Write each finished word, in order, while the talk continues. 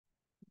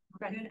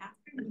Good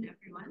afternoon,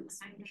 everyone.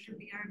 I'm Dr.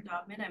 B.R.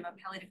 Dogman. I'm a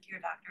palliative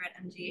care doctor at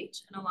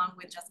MGH, and along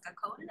with Jessica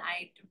Cohen,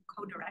 I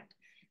co-direct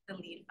the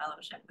LEAD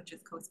Fellowship, which is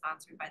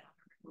co-sponsored by the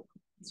Harvard Global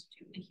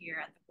Institute here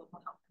at the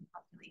Global Health and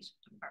Population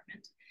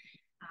Department.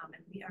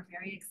 And we are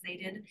very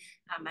excited.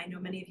 I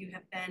know many of you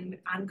have been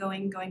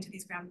going to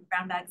these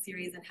brown bag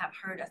series and have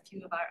heard a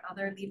few of our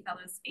other LEAD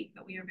fellows speak,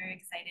 but we are very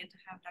excited to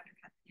have Dr.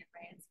 Katherine and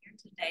Reyes here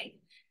today.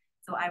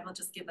 So I will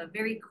just give a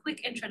very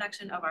quick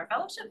introduction of our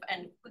fellowship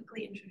and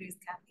quickly introduce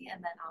Kathy,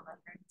 and then I'll let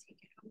her take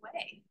it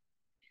away.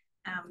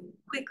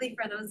 Quickly,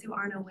 for those who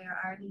aren't aware,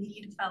 our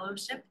LEAD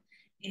Fellowship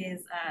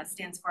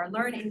stands for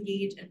Learn,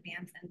 Engage,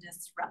 Advance, and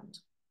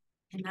Disrupt.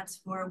 And that's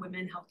for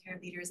women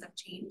healthcare leaders of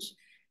change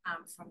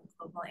from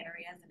global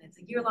areas. And it's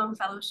a year-long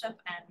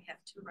fellowship, and we have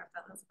two of our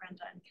fellows,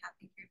 Brenda and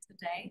Kathy, here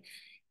today.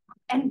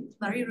 And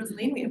Larry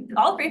Rosaline, we have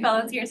all three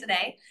fellows here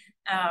today.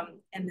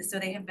 And so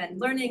they have been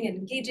learning and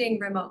engaging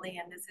remotely,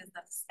 and this is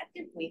the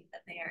second week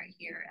that they are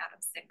here out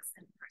of 6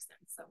 in person.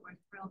 So we're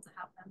thrilled to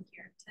have them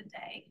here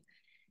today.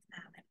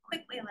 And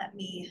quickly, let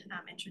me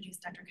introduce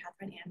Dr.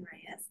 Katherine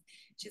Reyes.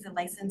 She's a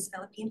licensed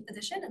Philippine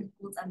physician and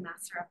holds a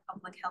Master of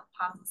Public Health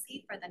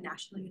Policy for the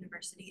National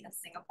University of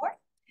Singapore.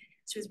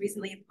 She was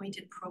recently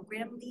appointed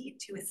program lead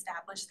to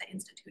establish the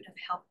Institute of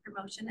Health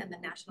Promotion and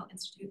the National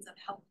Institutes of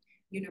Health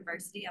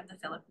University of the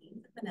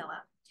Philippines in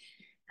Manila.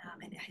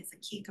 And it is a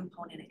key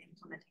component in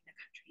implementing the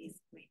country's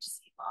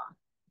UHC law.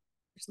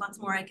 There's lots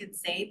more I could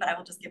say, but I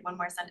will just give one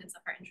more sentence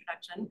of her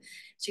introduction.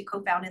 She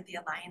co-founded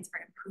the Alliance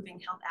for Improving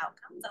Health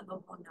Outcomes, a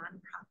local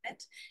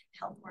nonprofit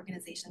health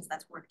organizations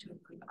that work to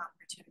improve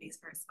opportunities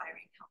for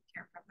aspiring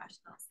healthcare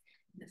professionals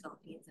in the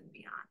Philippines and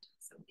beyond.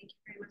 So thank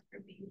you very much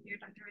for being here,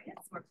 Dr.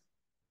 Reyes. We're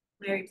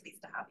very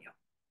pleased to have you.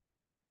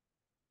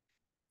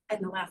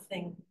 And the last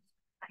thing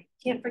I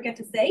can't forget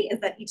to say is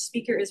that each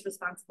speaker is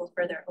responsible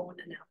for their own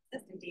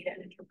analysis and data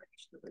and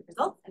interpretation of the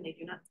results, and they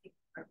do not speak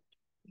for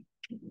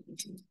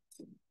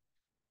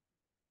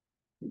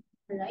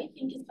All right,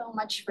 thank you so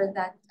much for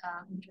that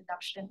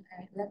introduction.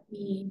 Let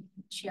me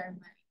share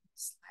my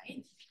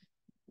slide.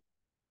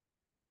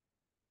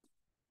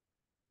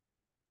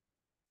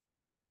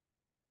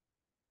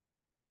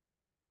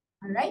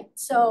 All right,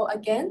 so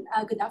again,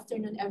 good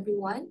afternoon,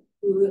 everyone,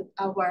 to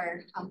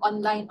our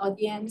online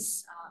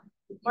audience.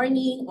 Good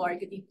morning or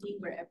good evening,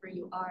 wherever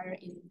you are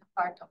in the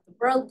part of the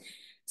world.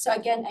 So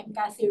again, I'm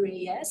Kathy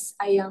Reyes.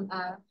 I am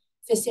a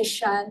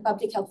physician,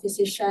 public health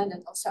physician,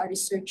 and also a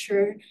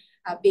researcher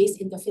based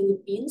in the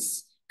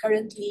Philippines.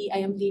 Currently, I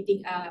am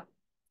leading a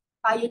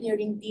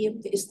pioneering team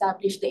to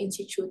establish the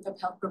Institute of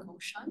Health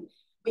Promotion,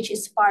 which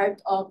is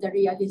part of the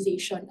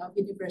realization of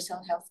universal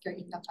healthcare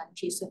in the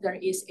country. So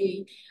there is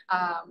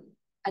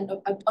an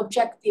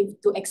objective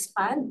to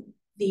expand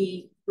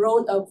the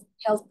role of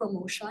health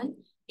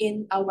promotion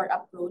in our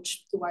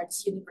approach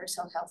towards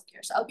universal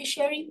healthcare. So I'll be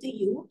sharing to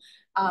you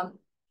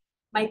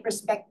my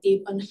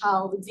perspective on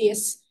how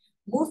this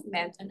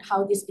movement and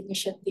how this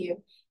initiative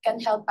can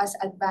help us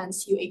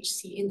advance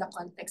UHC in the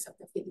context of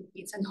the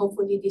Philippines. And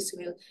hopefully this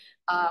will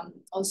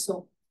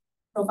also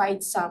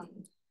provide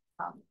some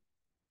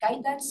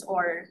guidance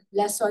or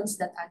lessons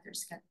that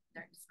others can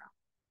learn from.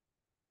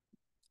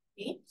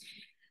 Okay.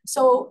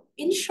 So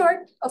in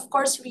short, of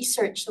course,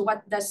 research. So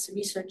what does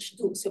research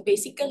do? So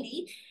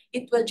basically,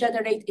 it will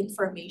generate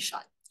information.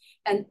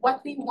 And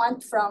what we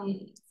want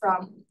from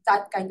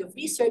that kind of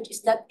research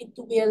is that it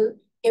will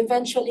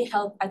eventually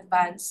help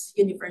advance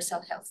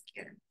universal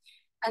healthcare.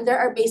 And there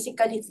are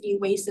basically 3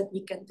 ways that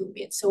we can do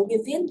it. So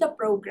within the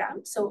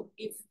program, so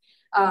if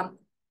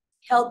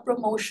health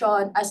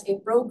promotion as a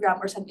program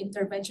or some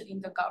intervention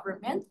in the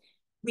government,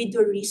 we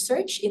do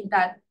research in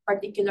that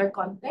particular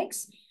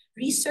context.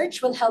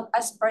 Research will help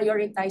us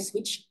prioritize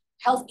which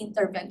health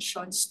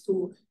interventions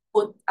to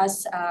put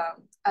as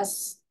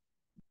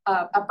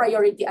a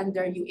priority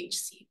under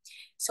UHC.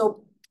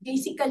 So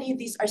basically,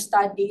 these are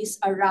studies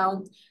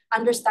around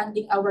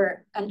understanding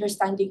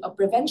of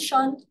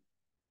prevention,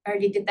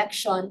 early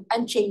detection,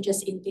 and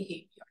changes in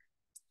behavior.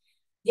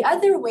 The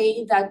other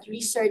way that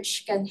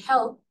research can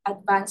help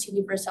advance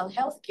universal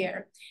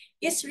healthcare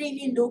is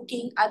really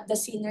looking at the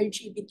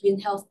synergy between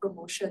health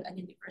promotion and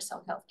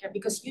universal healthcare,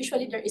 because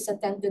usually there is a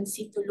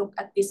tendency to look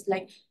at this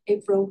like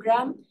a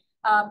program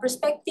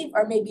perspective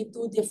or maybe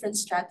 2 different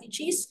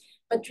strategies,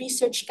 but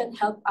research can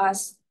help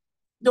us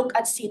look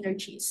at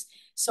synergies.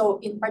 So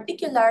in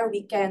particular,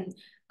 we can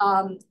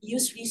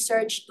use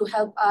research to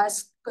help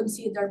us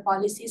consider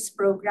policies,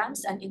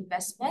 programs, and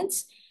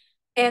investments,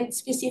 and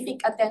specific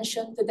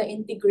attention to the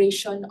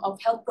integration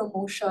of health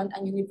promotion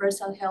and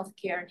universal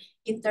healthcare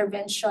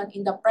intervention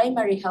in the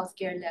primary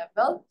healthcare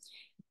level.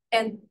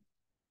 And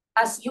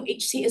as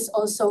UHC is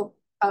also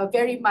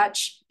very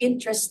much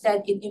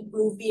interested in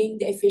improving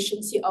the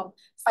efficiency of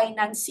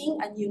financing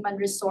and human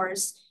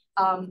resource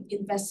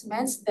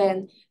investments,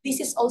 then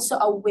this is also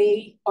a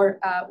way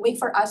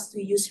for us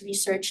to use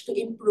research to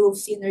improve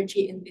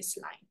synergy in this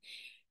line.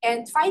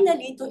 And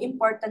finally, 2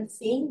 important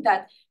thing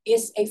that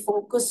is a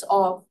focus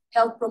of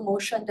health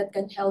promotion that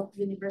can help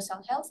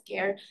universal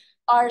healthcare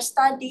are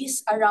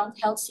studies around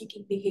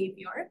health-seeking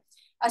behavior.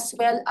 as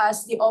well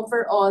as the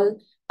overall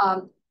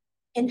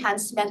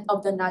enhancement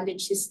of the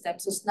knowledge system.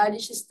 So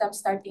knowledge system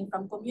starting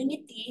from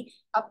community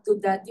up to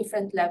the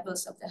different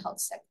levels of the health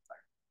sector.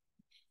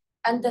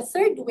 And the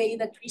third way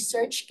that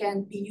research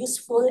can be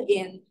useful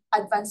in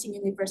advancing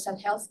universal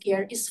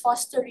healthcare is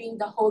fostering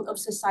the whole of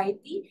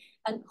society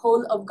and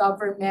whole of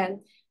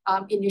government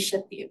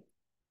initiative.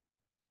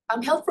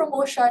 Health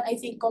promotion, I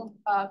think,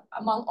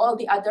 among all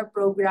the other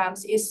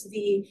programs, is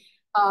the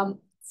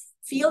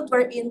field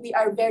wherein we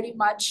are very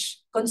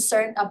much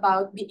concerned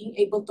about being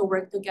able to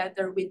work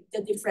together with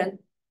the different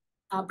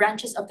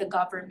branches of the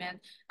government,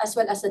 as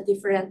well as the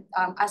different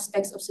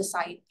aspects of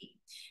society.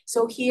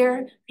 So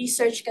here,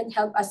 research can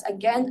help us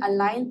again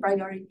align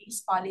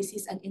priorities,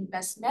 policies, and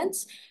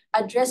investments,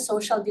 address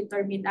social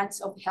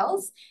determinants of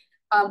health,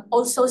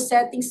 also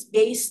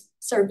settings-based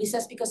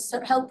services, because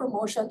health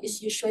promotion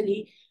is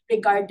usually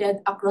regarded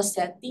across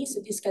settings.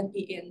 So this can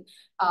be in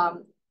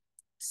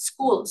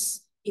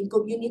schools, in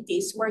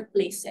communities,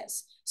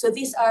 workplaces. So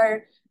these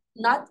are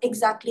not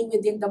exactly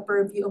within the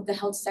purview of the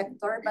health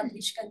sector, but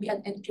which can be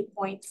an entry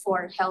point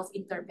for health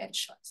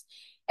interventions.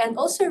 And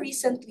also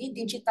recently,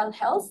 digital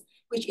health,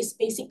 which is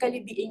basically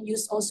being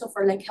used also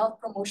for like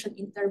health promotion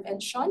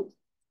intervention,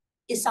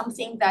 is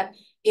something that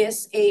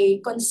is a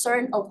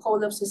concern of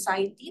whole of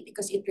society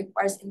because it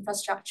requires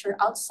infrastructure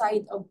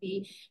outside of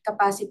the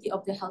capacity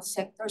of the health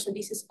sector. So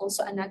this is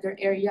also another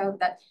area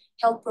that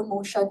health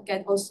promotion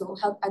can also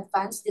help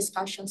advance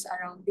discussions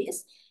around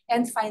this.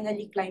 And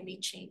finally,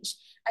 climate change,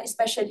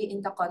 especially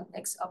in the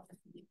context of the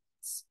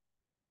Philippines.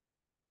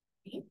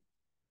 Okay.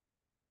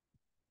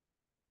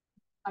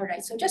 All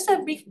right, so just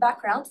a brief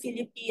background.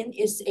 Philippines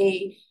is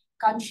a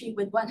country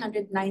with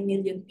 109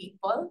 million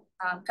people,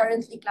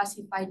 currently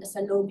classified as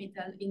a low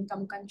middle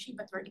income country,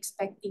 but we're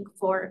expecting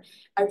for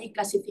a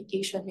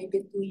reclassification maybe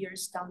 2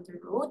 years down the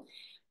road.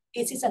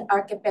 This is an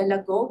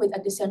archipelago with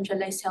a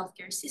decentralized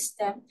healthcare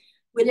system.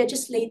 We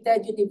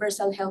legislated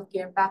universal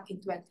healthcare back in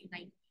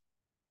 2019.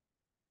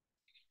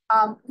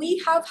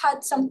 We have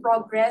had some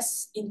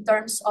progress in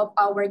terms of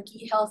our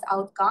key health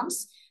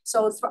outcomes.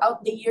 So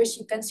throughout the years,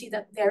 you can see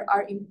that there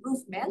are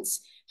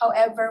improvements.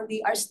 However,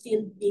 we are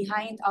still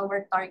behind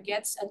our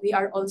targets and we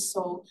are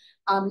also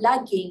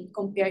lagging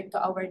compared to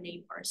our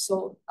neighbors.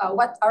 So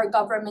what our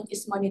government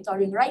is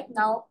monitoring right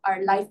now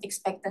are life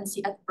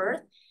expectancy at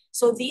birth.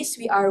 So these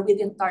we are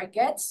within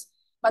targets.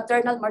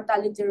 Maternal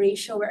mortality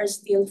ratio, we are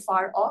still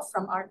far off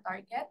from our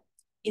target.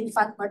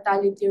 Infant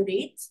mortality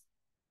rates.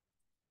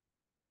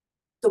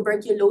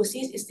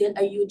 Tuberculosis is still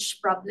a huge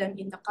problem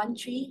in the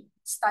country,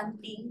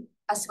 stunting,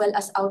 as well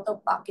as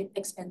out-of-pocket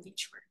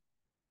expenditure.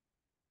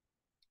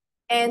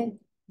 And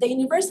the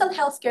Universal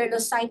Healthcare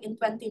Law signed in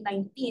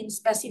 2019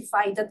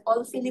 specified that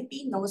all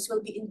Filipinos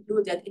will be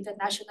included in the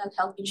National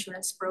Health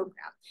Insurance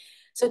Program.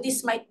 So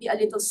this might be a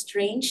little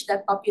strange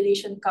that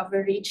population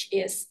coverage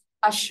is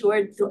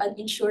assured through an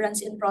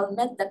insurance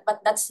enrollment, but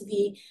that's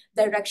the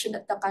direction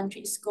that the country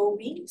is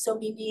going. So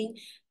meaning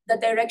the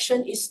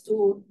direction is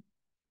to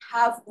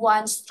have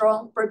one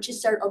strong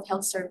purchaser of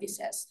health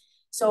services.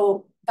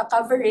 So the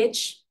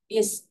coverage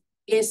is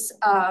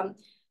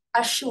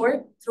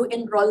assured through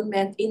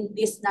enrollment in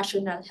this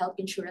National Health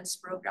Insurance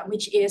Program,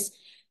 which is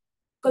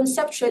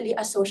conceptually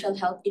a social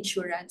health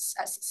insurance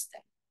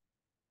system.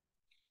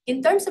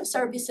 In terms of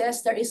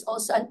services, there is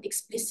also an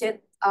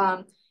explicit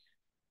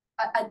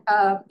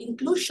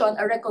inclusion,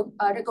 a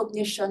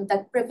recognition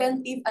that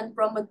preventive and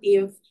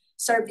promotive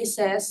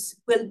services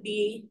will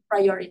be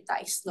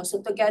prioritized. No?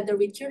 So together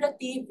with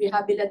curative,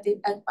 rehabilitative,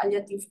 and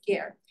palliative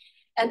care.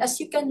 And as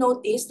you can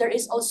notice, there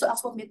is also a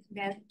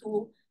commitment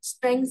to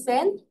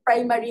strengthen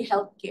primary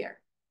health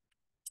care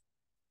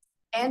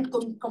and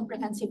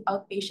comprehensive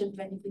outpatient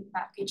benefit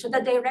package. So the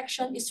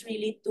direction is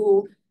really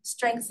to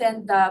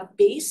strengthen the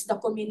base, the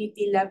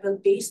community level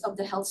base of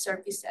the health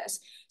services.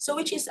 So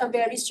which is a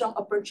very strong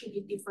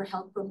opportunity for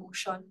health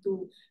promotion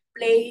to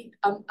play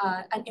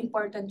an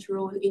important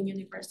role in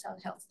universal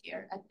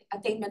healthcare,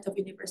 attainment of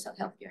universal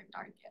healthcare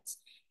targets.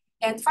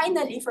 And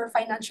finally, for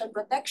financial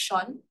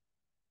protection,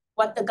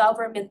 what the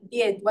government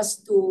did was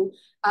to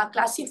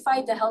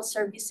classify the health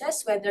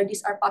services, whether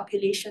these are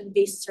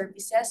population-based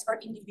services or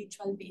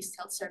individual-based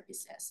health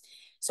services.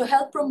 So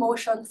health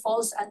promotion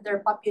falls under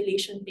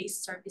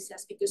population-based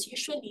services because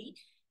usually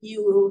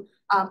you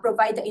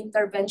provide the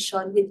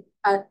intervention with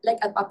like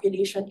a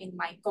population in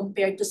mind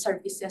compared to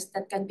services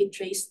that can be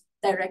traced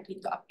directly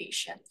to a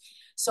patient.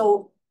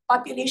 So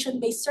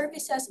population-based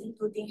services,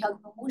 including health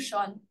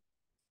promotion,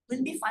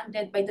 will be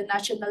funded by the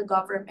national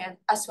government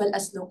as well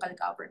as local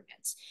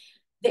governments.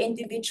 The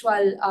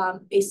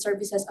individual-based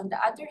services, on the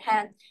other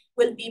hand,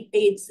 will be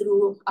paid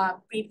through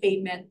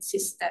prepayment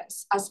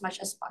systems as much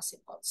as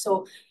possible.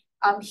 So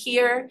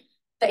here,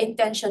 the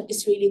intention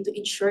is really to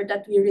ensure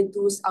that we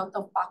reduce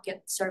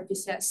out-of-pocket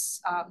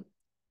services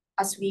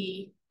as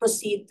we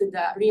proceed to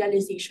the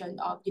realization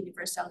of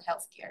universal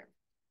healthcare.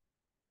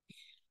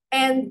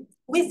 And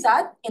with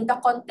that, in the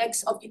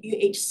context of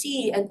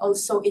UHC and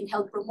also in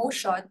health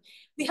promotion,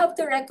 we have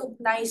to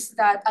recognize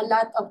that a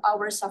lot of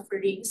our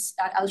sufferings,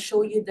 I'll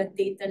show you the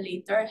data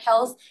later,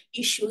 health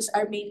issues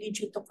are mainly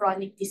due to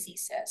chronic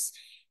diseases.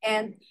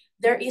 And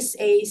there is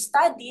a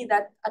study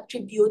that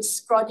attributes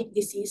chronic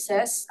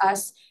diseases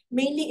as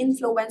mainly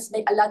influenced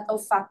by a lot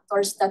of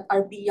factors that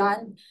are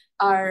beyond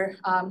our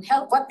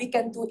health, what we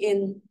can do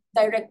in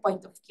direct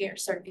point of care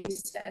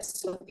services.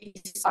 So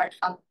these are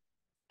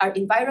our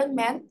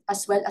environment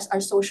as well as our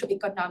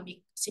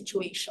socioeconomic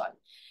situation.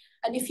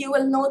 And if you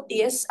will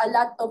notice, a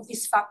lot of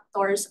these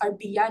factors are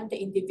beyond the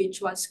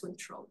individual's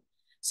control.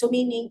 So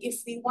meaning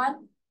if we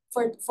want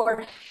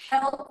for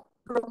health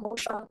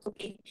promotion to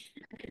be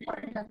an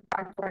important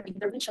part of our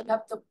intervention, we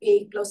have to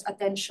pay close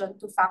attention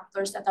to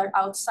factors that are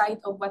outside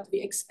of what we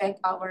expect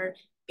our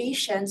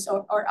patients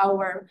or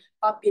our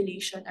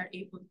population are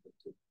able to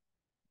do.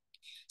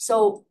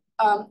 So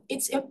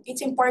it's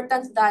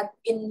important that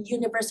in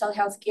universal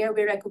healthcare,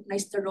 we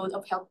recognize the role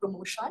of health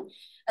promotion.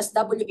 As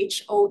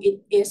WHO,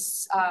 it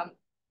is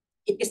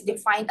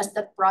defined as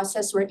that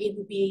process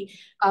wherein we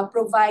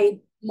provide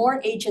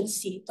more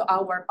agency to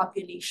our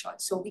population.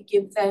 So we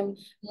give them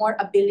more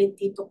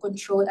ability to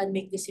control and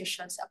make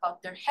decisions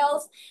about their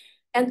health.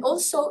 And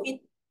also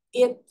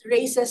it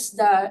raises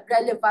the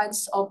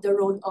relevance of the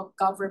role of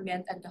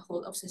government and the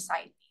whole of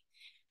society.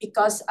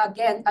 Because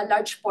again, a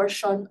large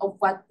portion of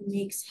what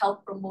makes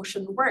health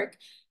promotion work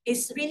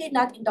is really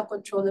not in the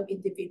control of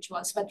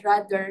individuals, but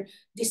rather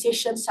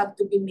decisions have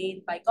to be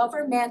made by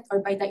government or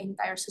by the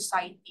entire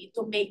society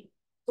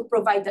to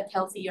provide that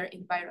healthier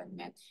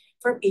environment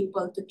for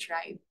people to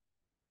thrive.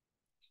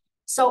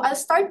 So I'll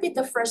start with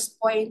the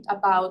first point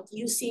about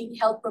using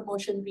health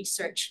promotion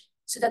research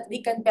so that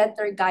we can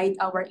better guide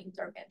our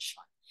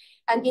intervention.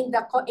 And in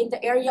the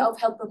area of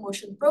health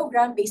promotion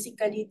program,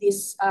 basically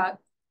this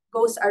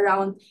goes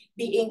around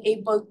being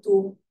able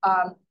to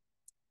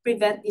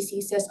prevent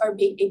diseases or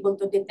being able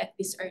to detect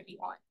this early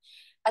on,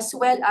 as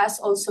well as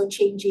also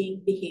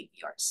changing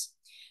behaviors.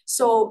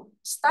 So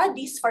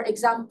studies, for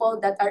example,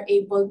 that are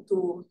able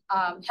to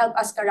help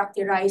us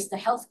characterize the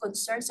health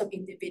concerns of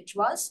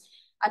individuals,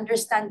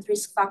 understand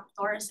risk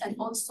factors, and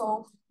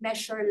also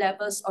measure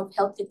levels of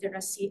health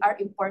literacy are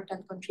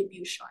important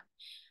contribution.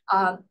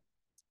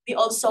 We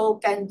also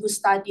can do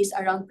studies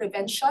around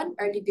prevention,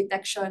 early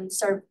detection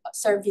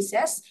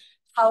services.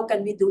 How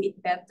can we do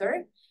it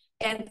better?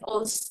 And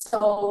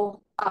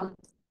also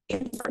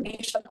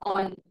information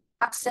on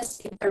access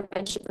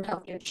intervention for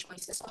healthier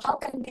choices. So how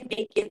can we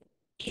make it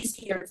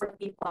easier for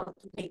people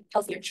to make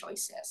healthier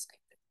choices, like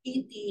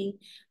eating,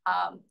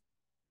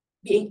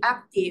 being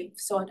active,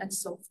 so on and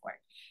so forth.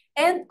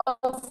 And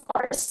of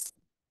course,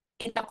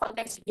 in the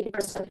context of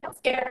universal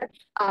healthcare,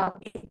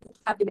 we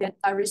have limited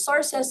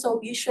resources. So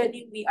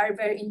usually we are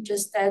very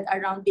interested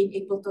around being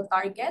able to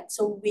target.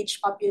 So which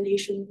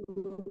population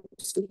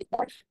groups do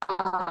more,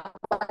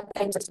 what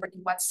times is working,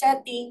 what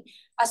setting,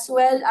 as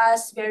well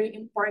as very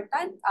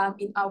important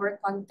in our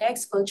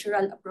context,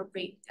 cultural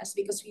appropriateness,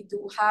 because we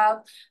do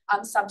have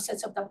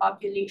subsets of the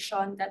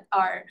population that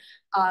are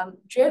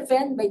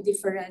driven by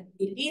different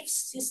belief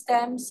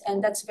systems,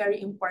 and that's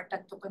very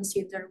important to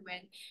consider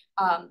when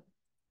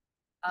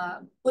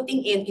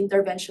putting in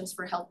interventions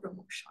for health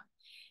promotion.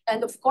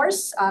 And of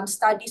course,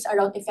 studies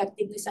around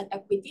effectiveness and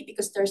equity,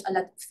 because there's a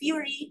lot of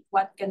theory,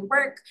 what can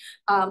work.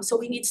 So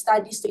we need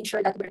studies to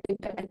ensure that we're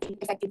implementing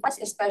effective ones,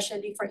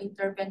 especially for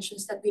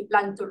interventions that we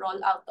plan to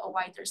roll out to a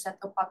wider set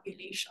of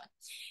population.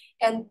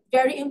 And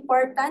very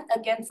important,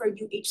 again, for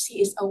UHC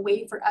is a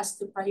way for us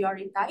to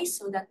prioritize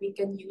so that we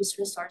can use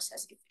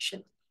resources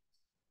efficiently.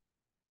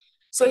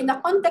 So in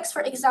the context,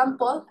 for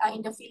example,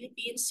 in the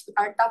Philippines,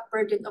 our top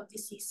burden of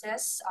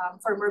diseases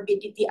for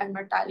morbidity and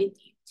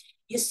mortality.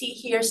 You see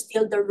here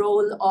still the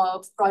role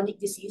of chronic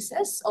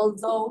diseases,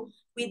 although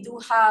we do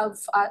have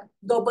a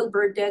double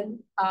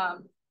burden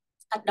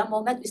at the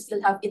moment. We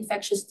still have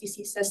infectious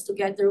diseases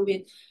together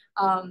with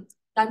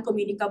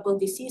non-communicable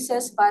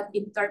diseases, but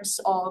in terms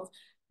of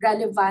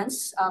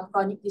relevance,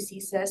 chronic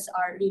diseases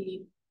are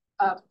really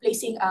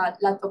placing a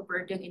lot of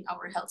burden in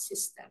our health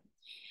system.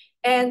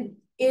 And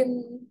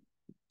in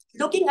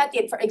looking at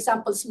it, for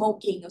example,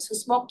 smoking. So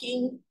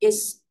smoking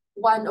is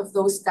one of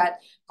those that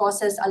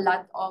causes a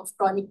lot of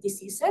chronic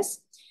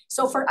diseases.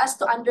 So for us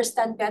to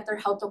understand better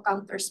how to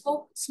counter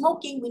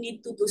smoking, we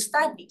need to do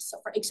studies. So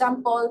for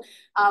example,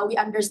 we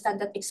understand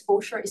that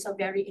exposure is a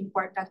very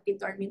important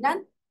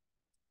determinant.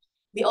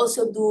 We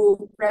also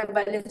do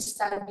prevalence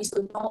studies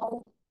to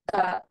know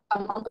the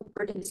amount of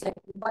burden is like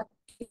what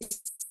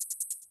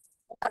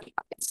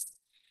happens.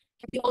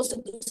 We also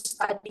do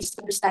studies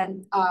to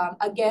understand,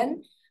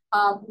 again,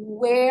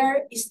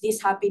 where is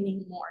this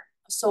happening more?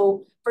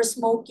 So for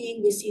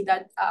smoking, we see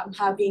that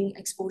having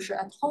exposure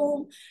at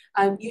home,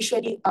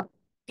 usually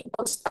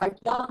people start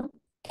young,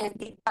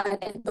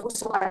 and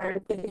those who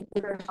are within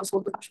their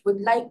household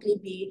would likely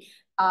be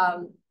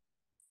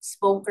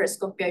smokers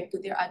compared to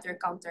their other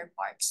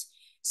counterparts.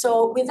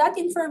 So with that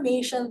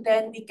information,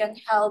 then we can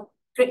help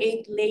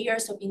create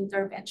layers of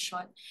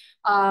intervention.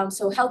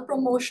 So health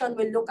promotion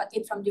will look at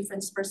it from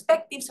different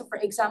perspectives. So for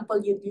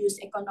example, you use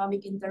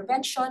economic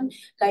intervention,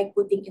 like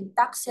putting in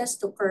taxes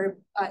to curb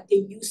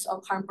the use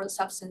of harmful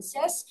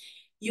substances.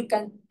 You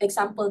can,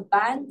 example,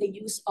 ban the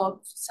use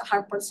of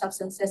harmful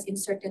substances in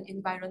certain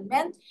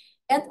environment.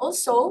 And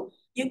also,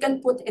 you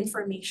can put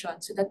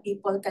information so that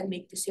people can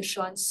make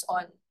decisions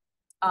on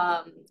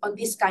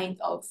this kind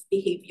of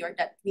behavior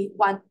that we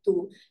want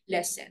to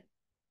lessen.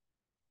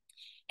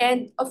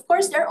 And of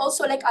course, there are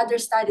also like other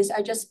studies.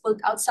 I just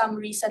pulled out some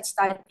recent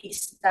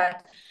studies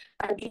that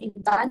are being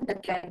done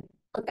that can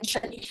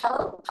potentially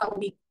help how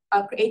we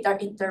create our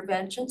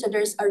intervention. So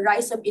there's a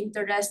rise of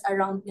interest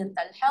around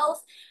mental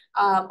health,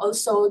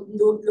 also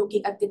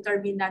looking at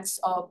determinants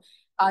of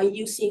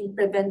using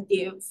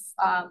preventive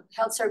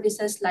health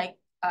services like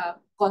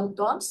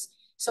condoms,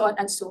 so on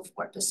and so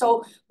forth.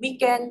 So we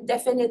can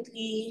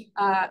definitely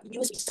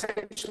use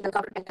research in the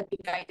government that we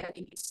guided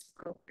in this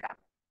program.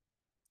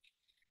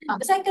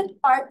 The second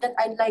part that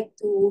I'd like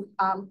to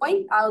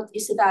point out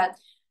is that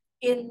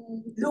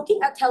in looking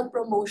at health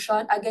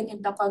promotion, again,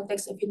 in the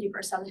context of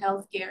universal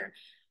healthcare,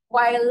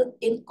 while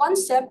in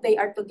concept they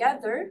are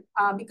together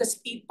because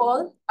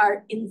people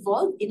are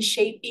involved in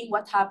shaping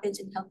what happens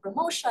in health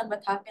promotion,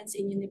 what happens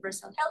in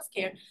universal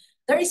healthcare,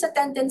 there is a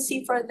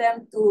tendency for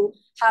them to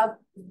have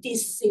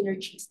these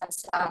synergies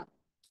as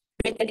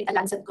written in the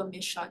Lancet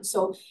Commission.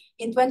 So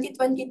in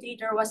 2023,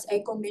 there was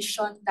a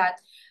commission that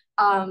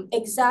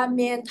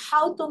examined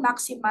how to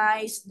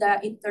maximize the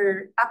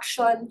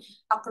interaction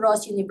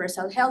across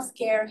universal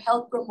healthcare,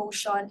 health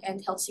promotion,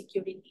 and health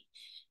security.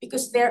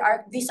 Because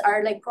these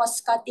are like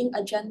cross-cutting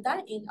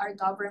agenda in our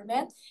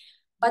government,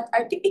 but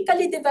are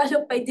typically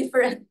developed by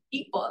different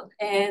people.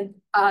 And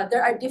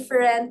there are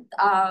different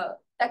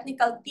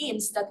technical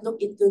teams that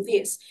look into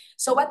this.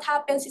 So what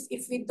happens is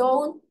if we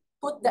don't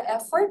put the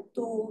effort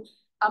to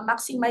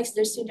maximize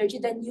their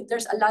synergy, then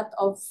there's a lot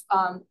of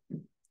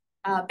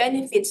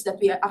benefits that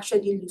we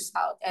actually lose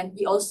out, and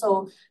we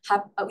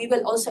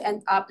will also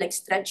end up like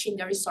stretching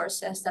the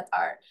resources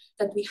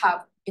that we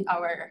have in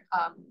our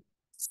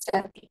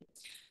setting.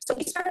 So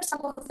these are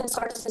some of the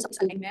sources of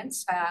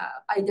alignments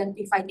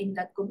identified in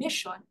that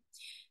commission.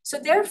 So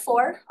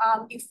therefore,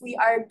 if we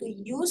are to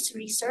use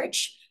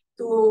research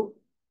to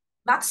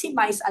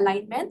maximize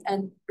alignment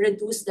and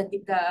reduce the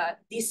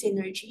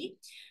dyssynergy,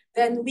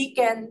 then we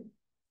can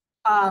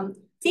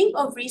think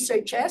of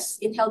researches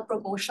in health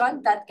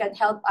promotion that can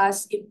help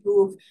us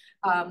improve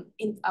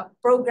in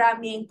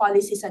programming,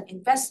 policies, and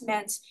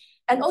investments,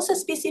 and also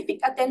specific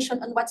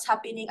attention on what's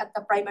happening at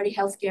the primary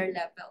healthcare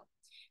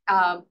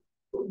level.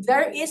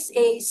 There is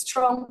a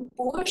strong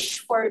push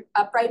for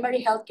a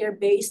primary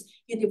healthcare-based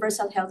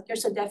universal healthcare.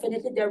 So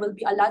definitely there will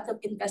be a lot of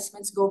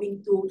investments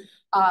going to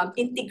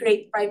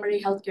integrate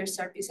primary healthcare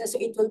services. So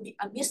it will be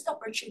a missed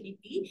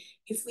opportunity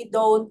if we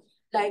don't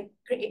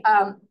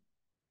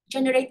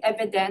generate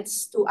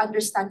evidence to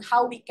understand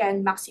how we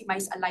can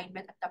maximize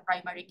alignment at the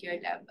primary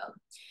care level.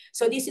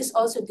 So this is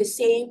also the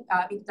same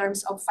in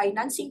terms of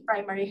financing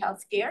primary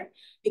healthcare,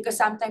 because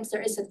sometimes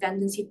there is a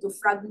tendency to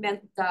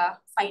fragment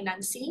the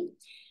financing.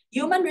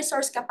 Human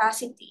resource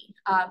capacity.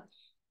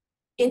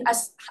 In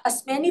as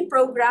many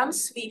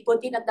programs we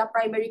put in at the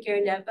primary care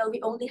level, we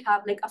only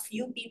have like a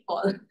few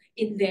people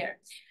in there.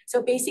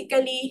 So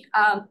basically,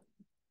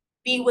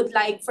 we would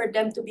like for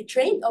them to be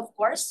trained, of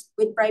course,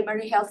 with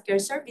primary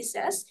healthcare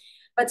services.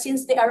 But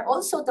since they are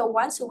also the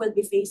ones who will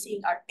be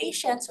facing our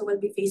patients, who will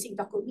be facing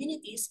the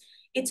communities,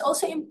 it's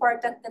also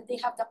important that they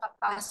have the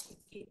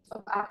capacity to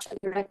actually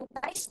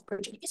recognize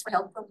opportunities for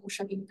health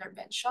promotion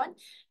intervention,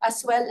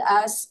 as well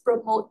as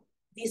promote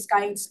these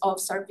kinds of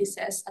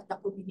services at the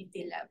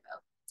community level.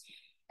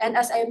 And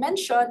as I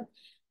mentioned,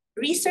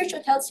 research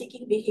on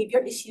health-seeking behavior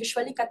is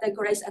usually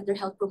categorized under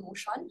health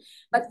promotion,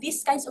 but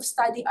these kinds of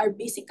study are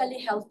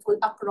basically helpful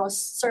across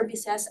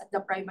services at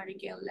the primary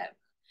care level.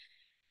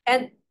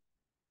 And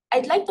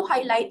I'd like to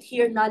highlight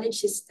here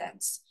knowledge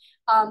systems.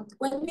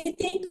 When we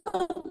think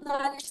of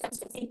knowledge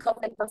systems, we think of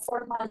like the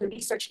formal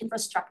research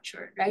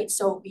infrastructure, right?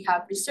 So we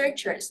have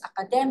researchers,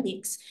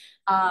 academics,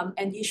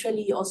 and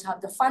usually you also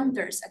have the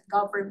funders at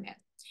government.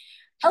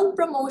 Health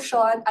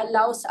promotion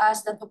allows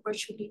us that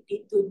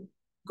opportunity to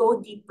go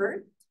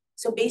deeper.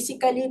 So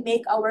basically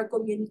make our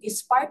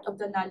communities part of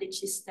the knowledge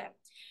system.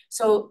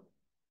 So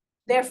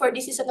therefore,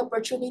 this is an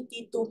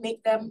opportunity to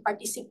make them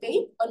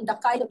participate on the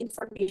kind of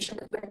information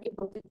that we're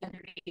able to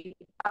generate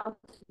out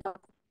of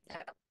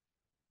them.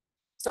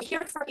 So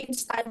here, for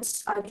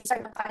instance, these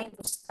are the kind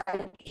of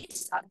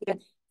studies you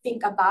can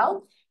think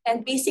about.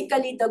 And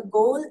basically, the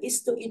goal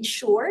is to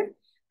ensure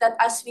that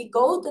as we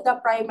go to the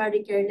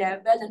primary care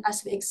level and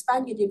as we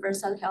expand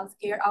universal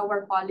healthcare,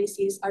 our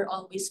policies are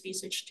always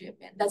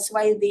research-driven. That's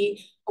why the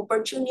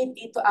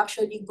opportunity to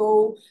actually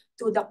go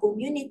to the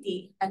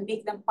community and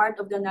make them part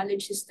of the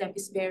knowledge system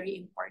is very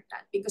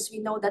important, because we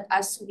know that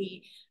as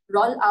we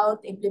roll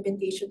out the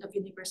implementation of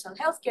universal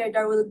healthcare,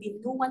 there will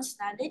be nuanced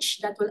knowledge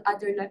that will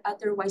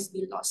otherwise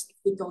be lost if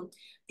we don't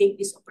take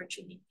this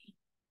opportunity.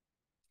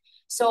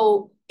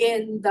 So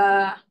in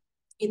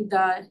in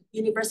the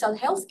universal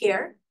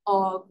healthcare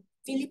of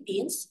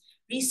Philippines,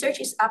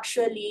 research is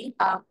actually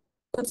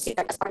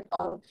considered as part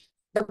of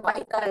the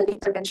vital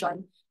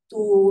intervention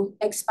to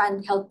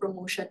expand health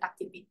promotion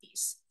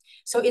activities.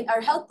 So in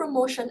our health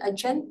promotion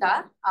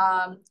agenda,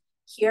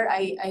 here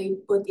I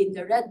put in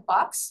the red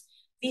box,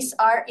 these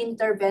are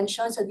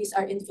interventions, so these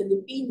are in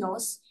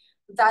Filipinos,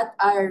 that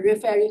are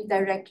referring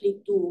directly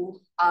to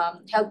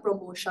health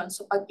promotion.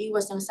 So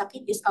pag-iwas ng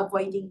sakit is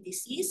avoiding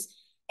disease,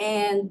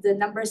 and the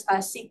numbers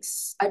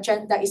 6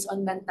 agenda is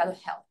on mental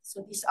health.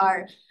 So these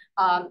are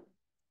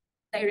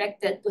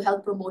directed to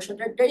health promotion.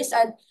 There is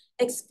an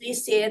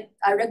explicit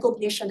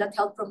recognition that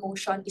health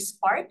promotion is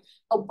part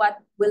of what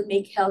will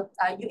make health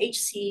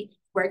UHC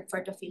work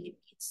for the Philippines.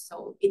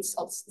 So it's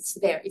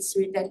there, it's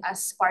written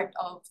as part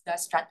of the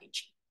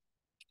strategy.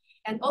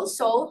 And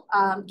also,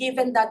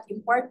 given that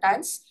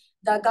importance,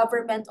 the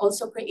government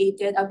also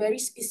created a very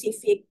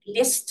specific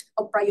list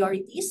of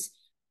priorities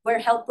where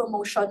health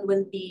promotion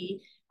will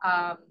be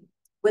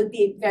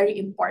very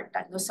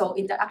important. So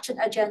in the action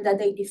agenda,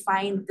 they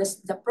defined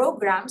the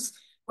programs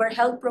where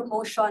health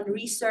promotion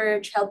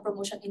research, health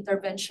promotion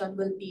intervention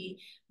will be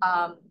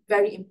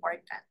very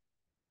important.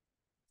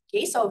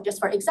 Okay, so just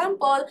for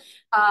example,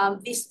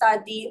 this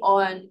study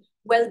on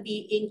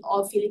well-being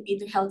of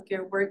Filipino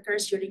healthcare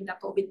workers during the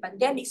COVID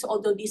pandemic. So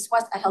although this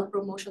was a health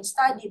promotion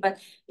study,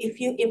 but if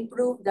you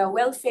improve the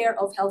welfare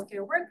of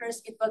healthcare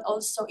workers, it will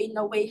also in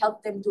a way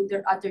help them do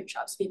their other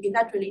jobs, maybe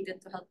not related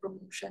to health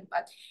promotion,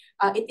 but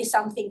it is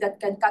something that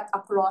can cut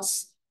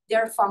across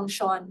their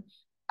function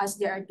as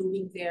they are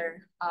doing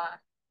their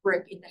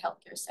work in the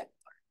healthcare sector.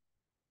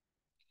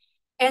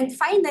 And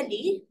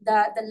finally,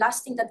 the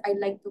last thing that I'd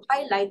like to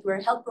highlight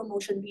where health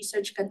promotion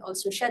research can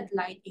also shed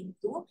light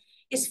into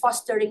is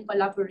fostering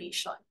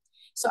collaboration.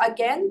 So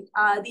again,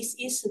 this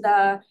is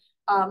the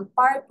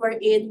part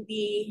wherein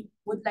we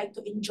would like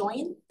to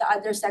enjoin the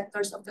other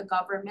sectors of the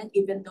government,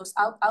 even those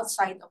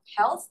outside of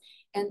health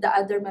and the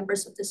other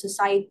members of the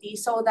society,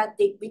 so that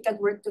we can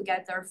work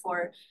together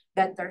for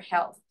better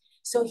health.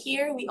 So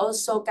here we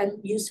also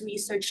can use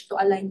research to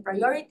align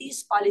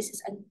priorities,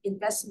 policies, and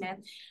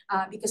investment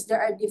because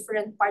there are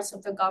different parts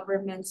of the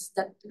governments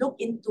that look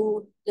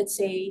into, let's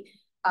say,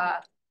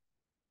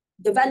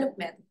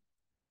 development.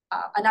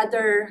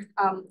 Another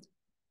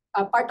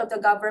part of the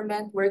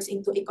government works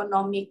into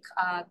economic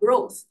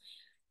growth.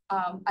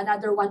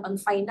 Another one on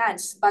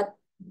finance, but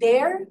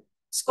their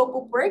scope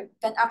of work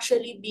can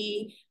actually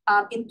be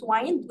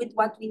entwined with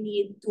what we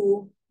need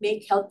to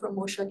make health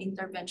promotion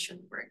intervention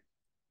work.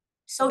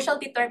 Social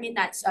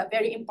determinants, a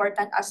very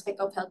important aspect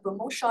of health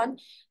promotion,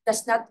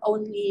 does not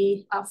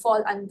only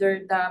fall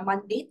under the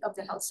mandate of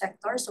the health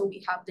sector. So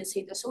we have, let's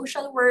say, the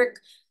social work,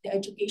 the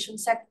education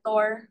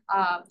sector,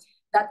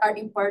 that are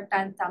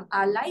important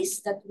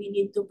allies that we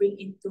need to bring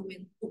into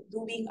when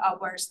doing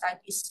our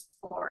studies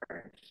for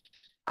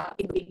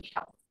improving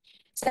health.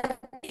 So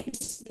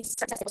this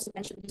I also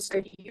mentioned this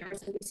earlier,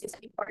 so this is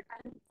an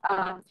important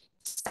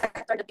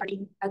sector that we're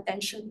paying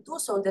attention to.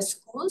 So the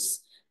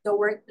schools, the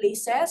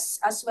workplaces,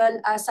 as well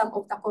as some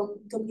of the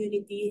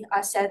community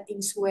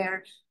settings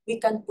where we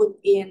can put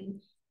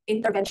in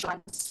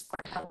interventions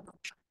for health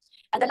promotion.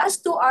 And the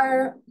last two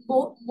are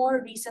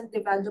more recent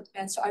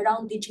developments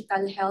around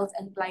digital health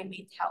and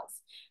climate health.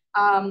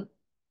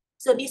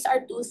 So these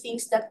are two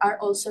things that are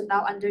also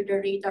now under the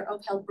radar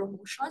of health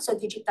promotion. So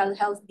digital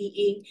health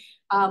being,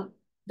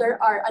 there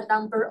are a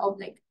number of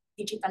like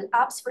digital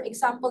apps, for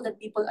example, that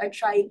people are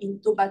trying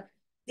into, but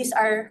these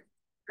are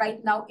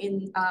right now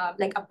in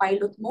like a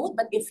pilot mode.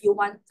 But if you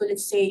want to,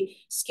 let's say,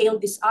 scale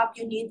this up,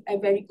 you need a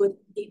very good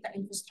data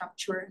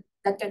infrastructure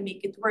that can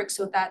make it work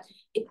so that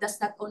it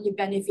does not only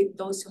benefit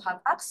those who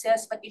have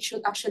access, but it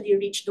should actually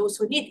reach those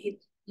who need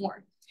it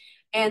more.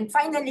 And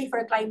finally,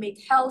 for climate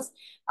health,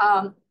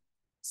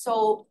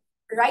 so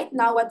right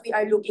now what we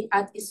are looking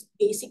at is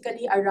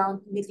basically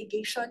around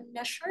mitigation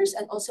measures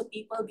and also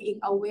people being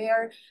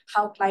aware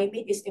how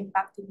climate is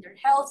impacting their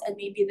health, and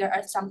maybe there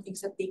are some things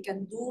that they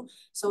can do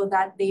so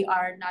that they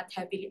are not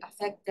heavily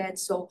affected.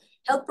 So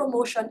health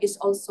promotion is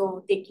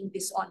also taking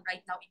this on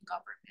right now in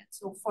government.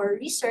 So for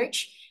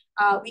research,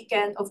 we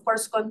can, of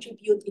course,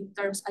 contribute in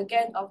terms,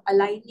 again, of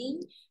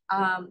aligning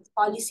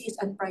policies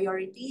and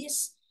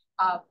priorities.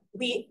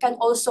 We can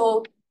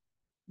also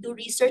do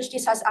research.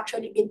 This has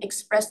actually been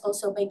expressed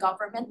also by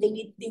government.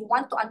 They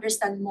want to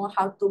understand more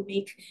how to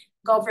make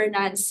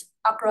governance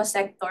across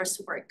sectors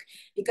work,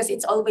 because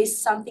it's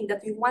always something that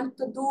we want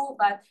to do,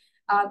 but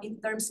in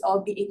terms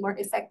of being more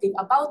effective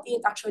about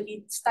it,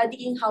 actually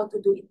studying how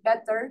to do it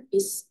better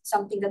is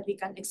something that we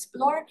can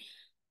explore.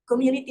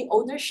 Community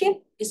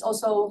ownership is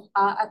also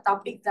a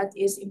topic that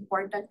is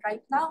important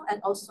right now,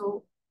 and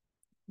also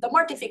the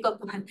more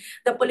difficult one,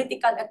 the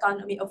political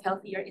economy of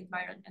healthier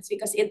environments,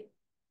 because it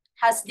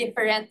has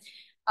different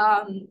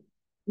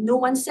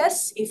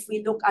nuances if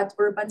we look at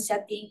urban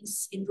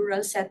settings, in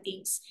rural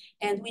settings,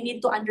 and we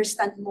need to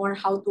understand more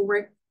how to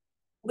work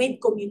with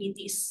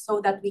communities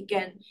so that we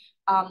can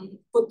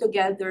put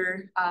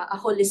together a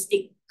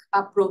holistic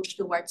approach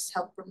towards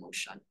health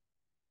promotion.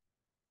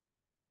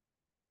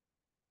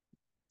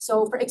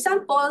 So for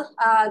example,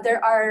 there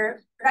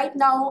are right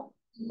now,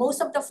 most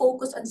of the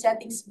focus on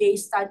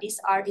settings-based studies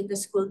are in the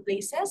school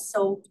places.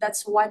 So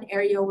that's one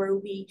area where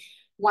we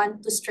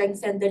want to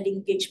strengthen the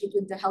linkage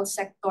between the health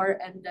sector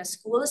and the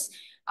schools.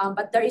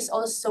 But there is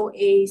also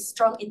a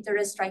strong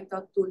interest right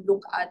now to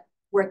look at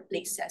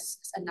workplaces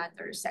as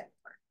another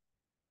sector.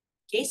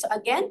 Okay, so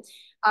again,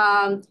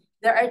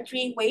 there are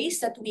 3 ways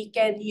that we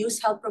can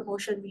use health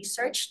promotion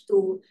research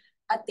to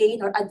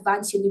attain or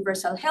advance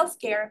universal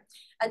healthcare.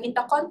 And in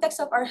the context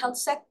of our health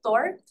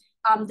sector,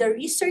 the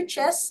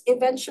researchers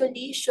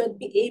eventually should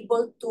be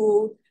able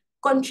to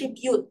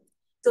contribute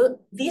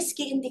to these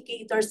key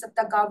indicators that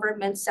the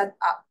government set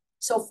up.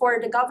 So for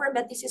the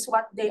government, this is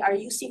what they are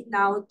using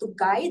now to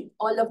guide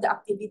all of the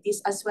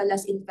activities as well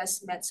as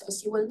investments. So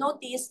as you will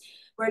notice,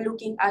 we're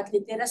looking at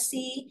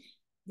literacy,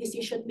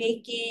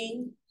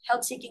 decision-making,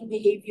 health-seeking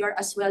behavior,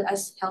 as well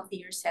as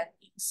healthier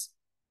settings.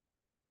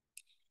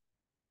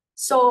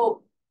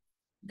 So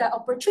the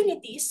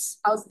opportunities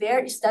out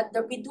there is that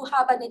we do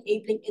have an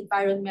enabling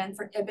environment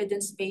for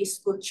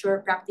evidence-based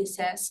culture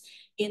practices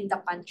in the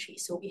country.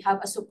 So we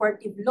have a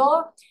supportive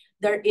law,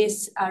 there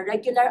is a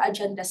regular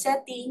agenda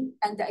setting,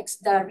 and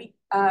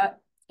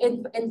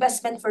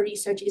investment for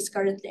research is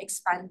currently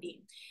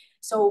expanding.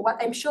 So what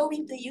I'm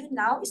showing to you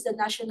now is the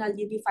National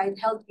Unified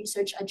Health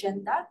Research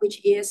Agenda,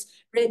 which is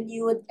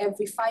renewed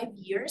every 5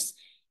 years.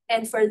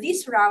 And for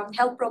this round,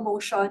 health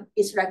promotion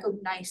is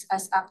recognized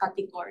as a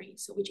category,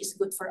 so which is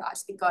good for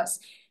us because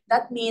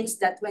that means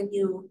that when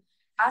you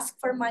ask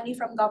for money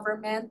from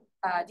government,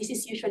 this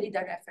is usually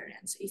the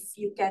reference. If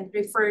you can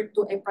refer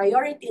to a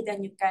priority,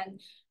 then you can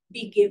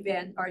be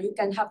given or you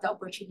can have the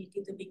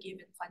opportunity to be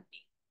given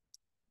funding.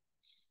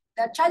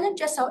 The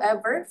challenges,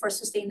 however, for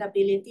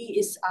sustainability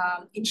is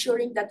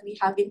ensuring that we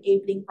have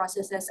enabling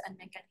processes and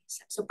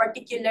mechanisms. So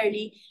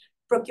particularly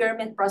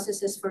procurement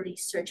processes for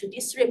research. So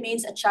this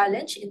remains a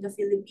challenge in the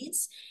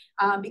Philippines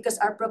because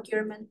our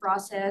procurement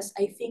process,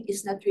 I think,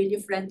 is not really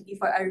friendly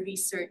for our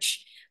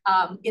research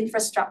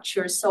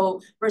infrastructure. So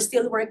we're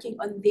still working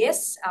on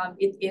this.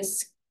 It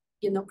is,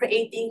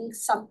 creating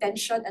some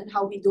tension on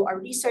how we do our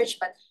research,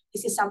 but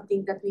this is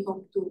something that we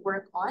hope to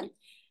work on.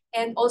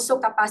 And also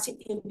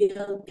capacity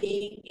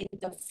building in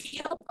the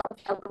field of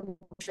health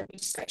promotion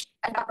research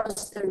and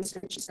across the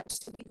research systems.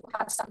 So we do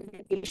have some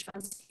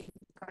limitations in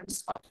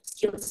terms of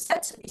skill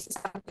sets. So this is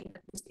something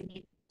that we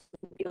need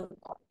to build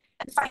on.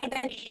 And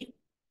finally,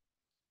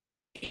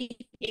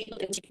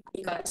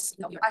 because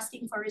you're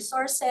asking for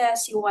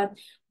resources, you want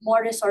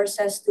more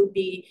resources to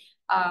be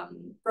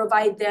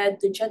provided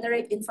to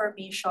generate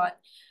information.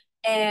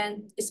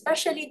 And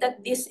especially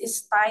that this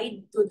is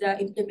tied to the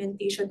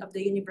implementation of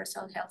the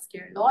Universal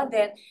Healthcare Law,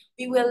 then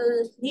we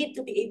will need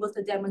to be able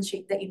to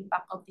demonstrate the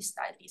impact of these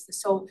studies.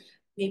 So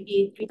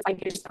maybe 3 to 5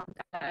 years down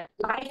the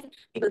line,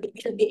 we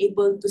should be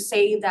able to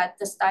say that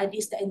the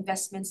studies, the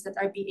investments that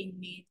are being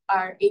made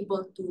are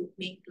able to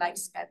make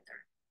lives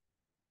better.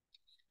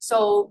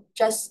 So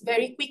just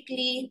very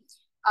quickly,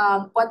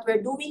 what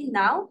we're doing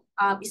now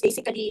is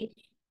basically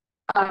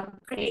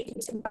creating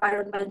this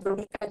environment where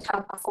we can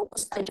have a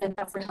focused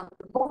agenda for health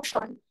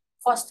promotion,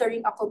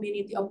 fostering a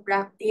community of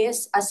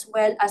practice, as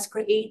well as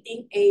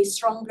creating a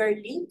stronger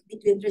link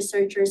between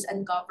researchers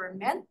and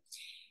government.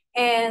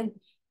 And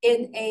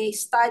in a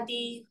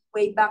study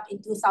way back in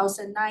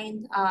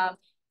 2009,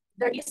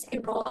 there is a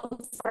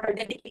role for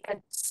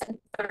dedicated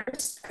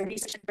centers or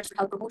research centers for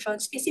health promotion,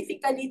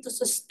 specifically to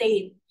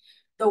sustain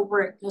the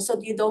work. So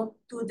you don't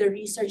do the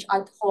research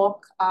ad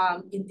hoc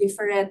in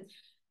different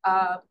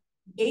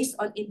based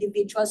on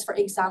individuals, for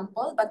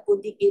example, but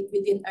putting it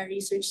within a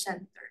research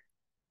center.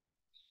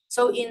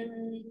 So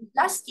in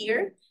last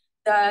year,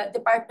 the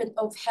Department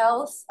of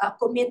Health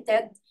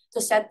committed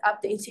to set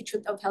up the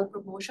Institute of Health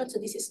Promotion. So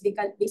this is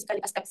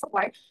basically a step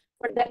forward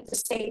for them to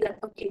say that,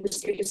 okay, we're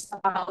serious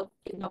about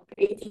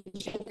creating,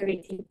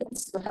 generating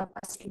things to help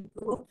us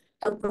improve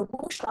health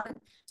promotion.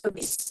 So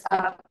this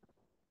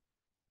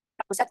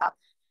was set up.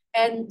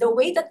 And the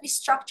way that we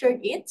structured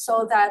it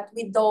so that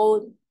we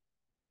don't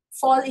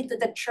fall into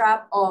the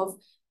trap of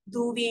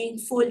doing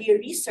fully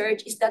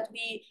research is that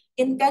we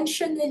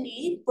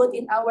intentionally put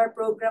in our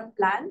program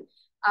plan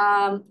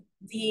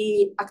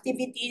the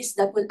activities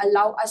that will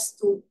allow us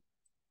to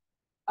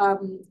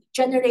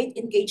generate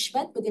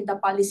engagement within the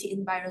policy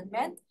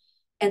environment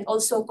and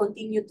also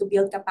continue to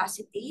build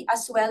capacity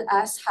as well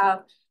as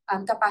have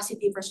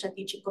capacity for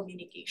strategic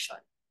communication.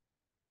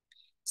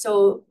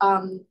 So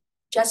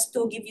just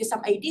to give you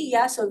some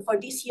idea, so for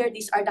this year,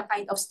 these are the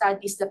kind of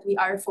studies that we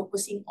are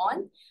focusing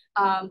on.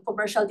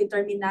 Commercial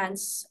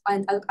determinants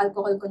and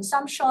alcohol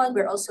consumption.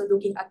 We're also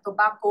looking at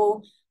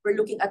tobacco. We're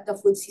looking at the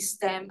food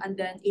system and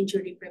then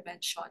injury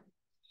prevention.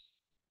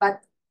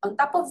 But on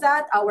top of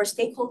that, our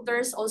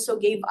stakeholders also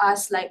gave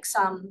us like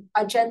some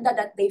agenda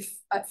that they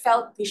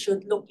felt we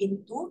should look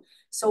into.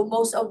 So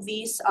most of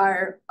these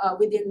are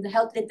within the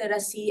health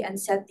literacy and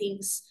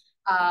settings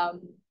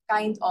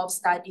kind of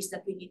studies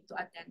that we need to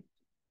attend.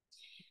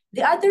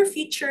 The other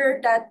feature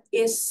that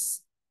is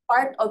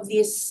part of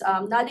this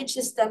knowledge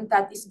system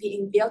that is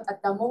being built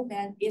at the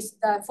moment is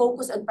the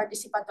focus on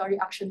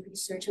participatory action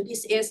research. So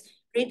this is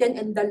written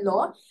in the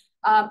law.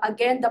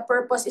 Again, the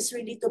purpose is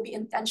really to be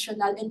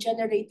intentional in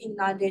generating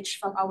knowledge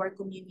from our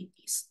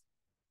communities.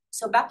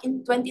 So back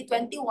in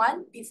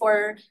 2021,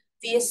 before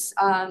this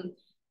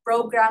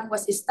program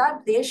was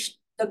established,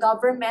 the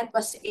government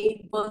was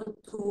able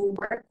to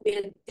work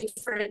with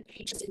different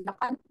regions in the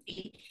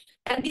country.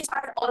 And these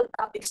are all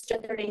topics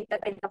generated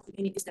by the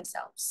communities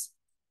themselves.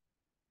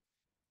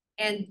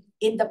 And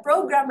in the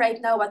program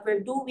right now, what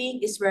we're doing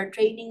is we're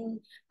training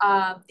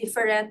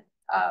different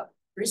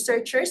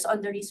researchers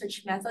on the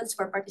research methods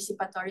for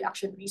participatory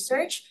action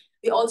research.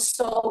 We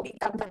also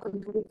become the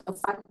conduit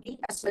of funding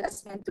as well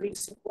as mentoring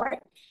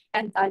support.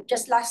 And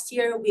just last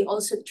year, we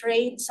also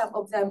trained some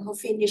of them who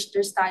finished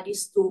their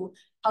studies to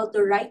how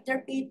to write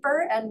their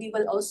paper, and we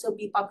will also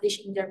be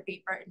publishing their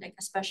paper in like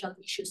a special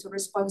issue. So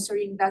we're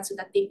sponsoring that so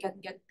that they can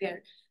get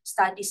their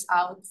studies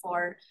out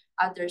for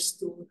others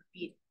to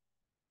read.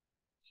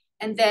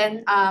 And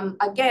then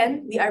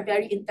again, we are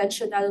very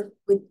intentional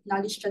with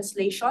knowledge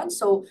translation.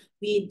 So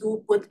we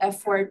do put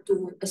effort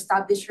to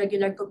establish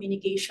regular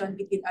communication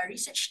between our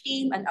research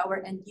team and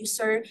our end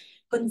user,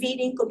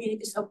 convening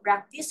communities of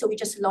practice. So we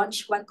just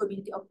launched one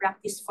community of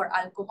practice for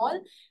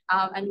alcohol.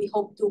 And we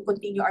hope to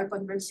continue our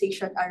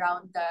conversation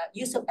around the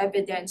use of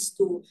evidence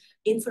to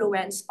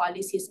influence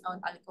policies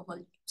on alcohol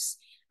use,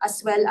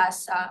 as well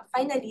as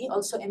finally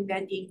also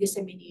embedding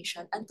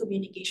dissemination and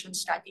communication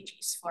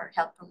strategies for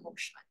health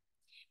promotion.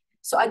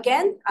 So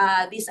again,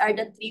 these are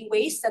the three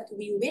ways that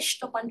we wish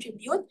to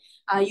contribute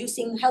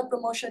using health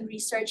promotion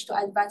research to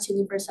advance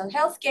universal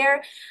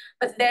healthcare.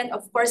 But then,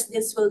 of course,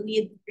 this will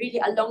need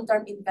really a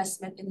long-term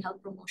investment in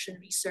health promotion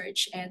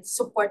research and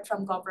support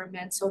from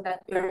government so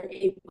that we're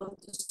able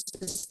to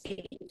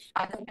sustain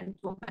and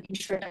to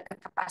ensure that the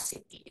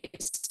capacity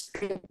is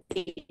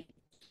really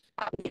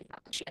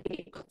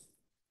actually able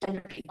to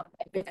generate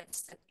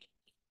evidence that we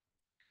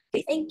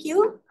need. Okay, thank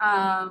you.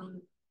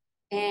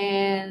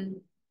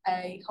 And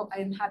I hope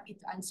I'm happy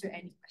to answer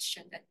any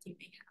question that you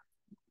may have.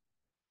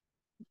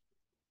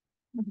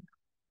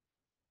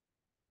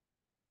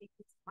 Thank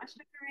you so much,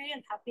 Dr. Ray.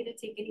 I'm happy to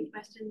take any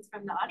questions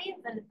from the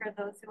audience. And for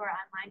those who are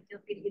online, feel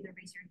free to either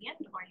raise your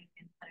hand or you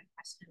can put a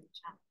question in the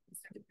chat.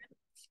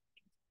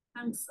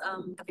 Thanks.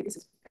 This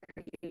is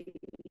very,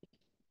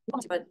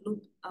 but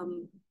look,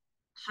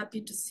 happy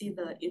to see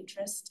the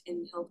interest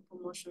in health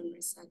promotion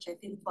research. I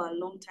think for a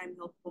long time,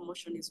 health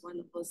promotion is one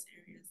of those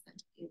areas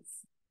that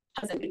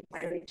hasn't been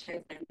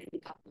prioritized by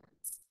many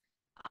governments,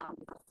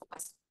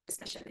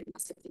 especially in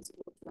accepting to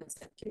work towards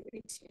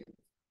security,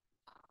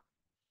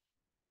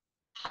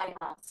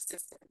 higher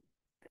system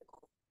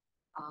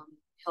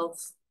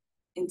health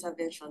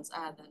interventions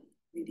other than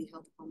really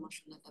health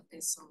promotion at the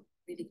base. So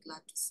really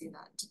glad to see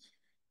that.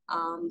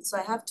 So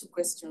I have two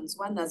questions.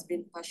 One has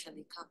been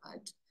partially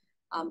covered,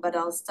 but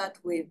I'll start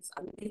with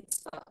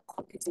amidst the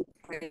competing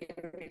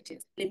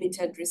priorities,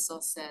 limited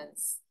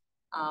resources,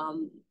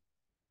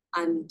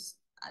 and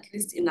at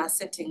least in our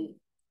setting,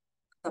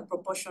 the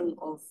proportion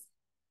of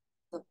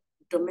the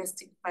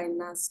domestic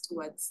finance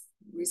towards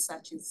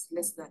research is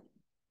less than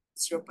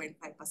 0.5%,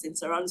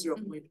 it's around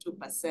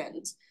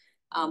 0.2%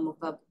 of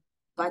the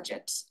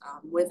budget,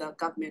 whether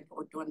government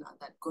or donor,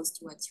 that goes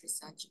towards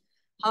research.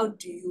 How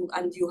do you,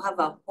 and you have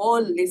a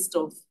whole list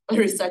of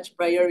research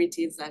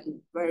priorities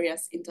and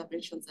various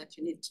interventions that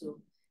you need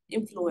to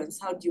influence,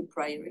 how do you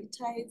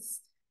prioritize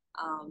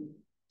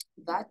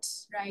that?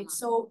 Right,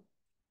 so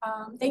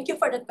thank you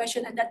for that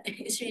question, and that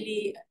is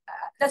really,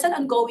 that's an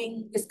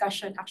ongoing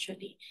discussion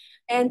actually.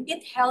 And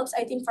it helps,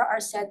 I think, for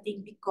our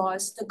setting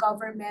because the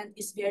government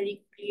is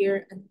very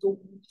clear into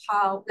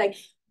how, like,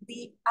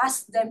 we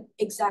ask them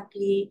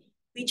exactly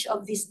which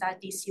of these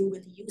studies you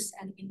will use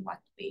and in what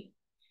way.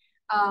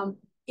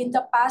 In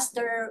the past,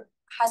 there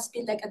has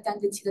been like a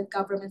tendency that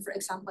government, for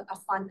example,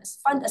 fund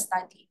a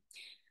study.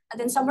 And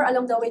then somewhere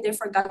along the way, they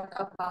forgot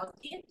about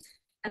it.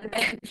 And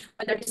then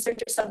when the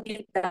researchers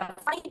submit the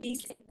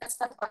findings, that's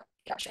not what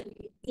we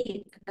actually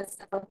need. That's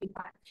not what we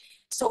want.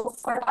 So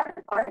for our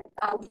part,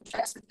 we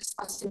try as much as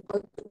possible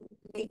to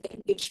make the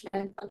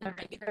engagement on a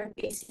regular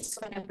basis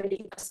whenever they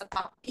give us a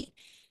copy,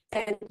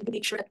 and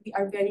make sure that we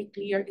are very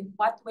clear in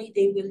what way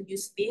they will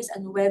use this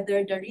and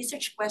whether the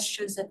research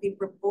questions that we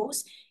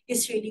propose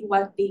is really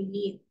what they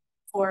need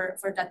for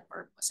that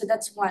purpose. So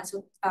that's one.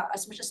 So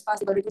as much as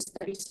possible, reduce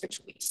the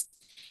research waste.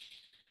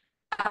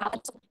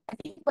 So I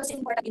think what's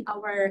important in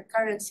our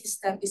current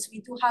system is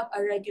we do have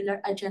a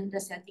regular agenda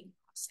setting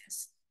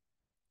process.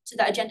 So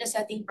the agenda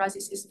setting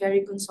process is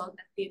very consultative.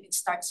 It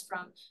starts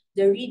from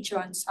the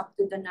regions up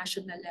to the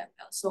national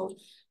level. So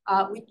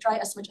we try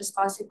as much as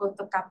possible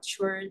to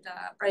capture the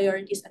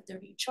priorities at the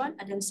region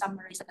and then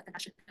summarize at the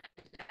national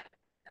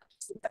level.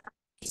 So that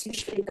is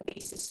usually the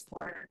basis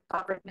for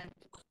government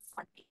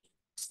funding,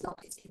 as long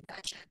as in the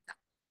agenda.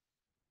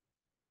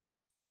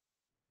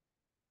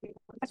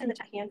 Question in the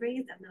chat, hand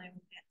raised, and then I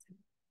will get to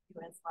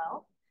you as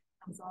well.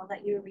 So I'll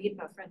let you read,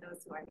 but for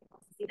those who are able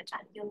to see the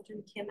chat,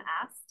 Gildren Kim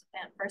asked,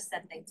 and first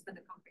said thanks for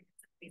the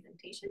comprehensive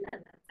presentation,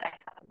 and I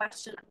have a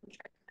question on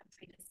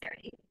country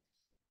disparity.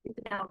 The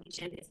Mindanao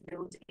region is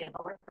known to be a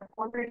lower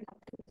performer in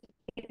health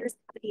indicators.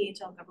 How the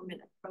DHL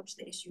government approach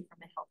the issue from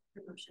a health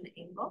promotion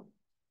angle?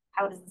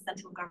 How does the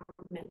central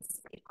government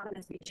support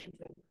autonomous region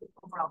to improve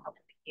overall health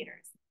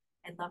indicators?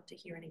 I'd love to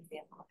hear an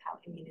example of how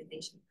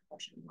immunization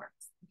promotion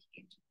works.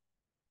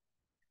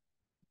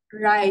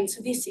 Right.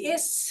 So this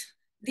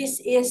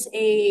is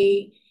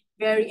a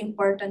very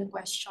important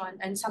question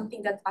and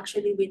something that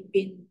actually we've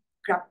been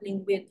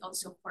grappling with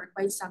also for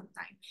quite some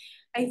time.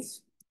 I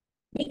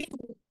think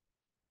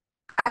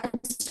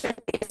answer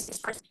this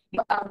first,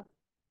 I'll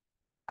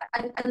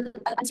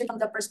answer from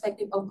the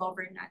perspective of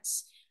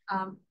governance.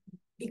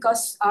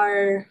 Because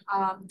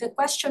the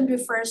question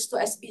refers to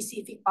a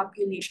specific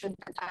population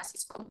that has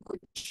its own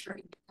culture,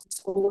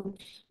 its own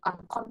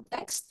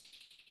context,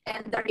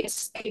 and there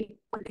is a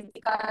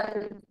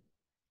political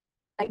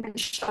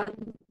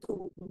dimension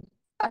to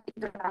that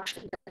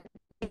interaction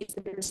that is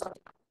the result.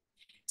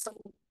 So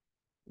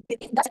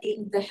within that,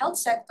 in the health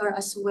sector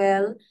as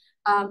well,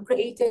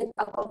 created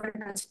a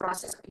governance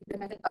process,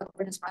 implemented a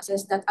governance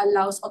process that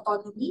allows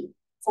autonomy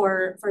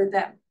for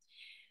them.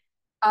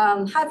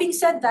 Having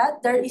said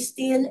that, there is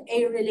still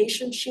a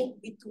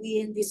relationship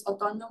between these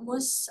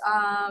autonomous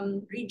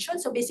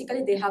regions. So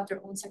basically, they have their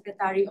own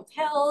Secretary of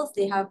Health,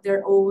 they have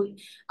their own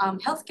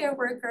healthcare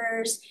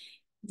workers.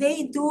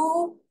 They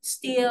do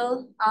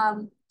still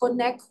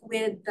connect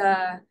with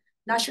the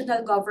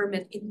national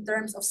government in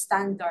terms of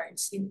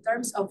standards, in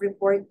terms of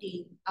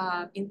reporting,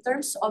 in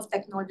terms of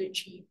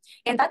technology.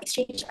 And that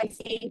exchange, I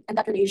think, and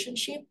that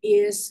relationship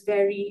is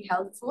very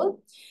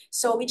helpful.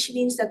 So which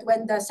means that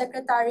when the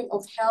Secretary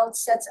of Health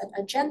sets an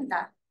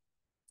agenda,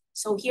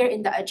 so here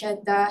in the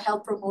agenda,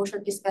 health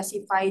promotion is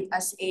specified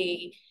as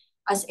a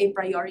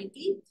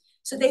priority.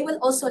 So they will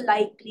also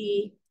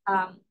likely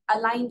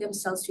align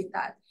themselves with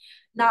that.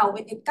 Now,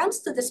 when it comes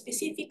to the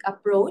specific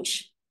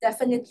approach,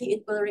 definitely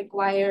it will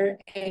require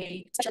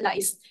a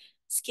specialized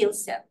skill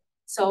set.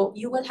 So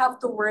you will have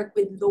to work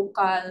with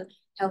local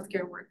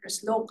healthcare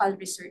workers, local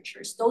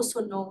researchers, those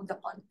who know the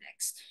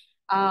context,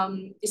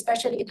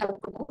 especially in health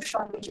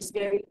promotion, which is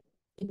very,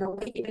 in a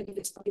way, even if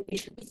it's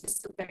population, it's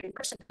still very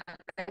personal,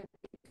 right?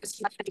 Because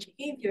you want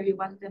behavior, you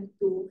want them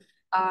to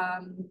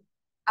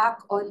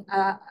act on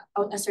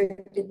a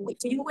certain way.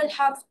 So you will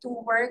have to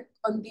work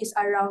on this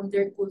around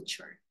their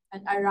culture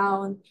and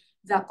around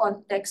the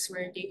context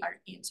where they are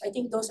in. So I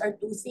think those are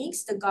two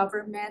things: the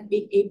government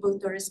being able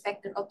to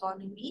respect their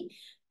autonomy,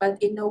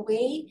 but in a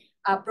way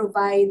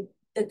provide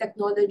the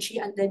technology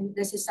and the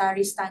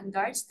necessary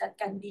standards that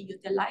can be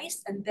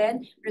utilized, and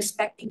then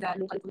respecting the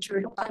local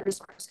culture, local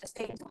resources.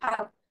 They do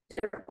have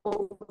their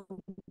own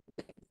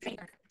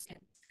trainers and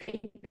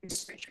trained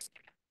researchers.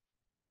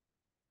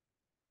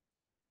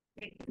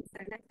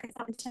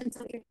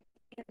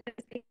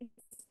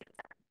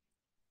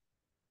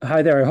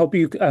 Hi there. I hope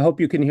you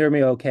can hear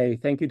me okay.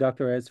 Thank you,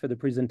 Dr. Reyes, for the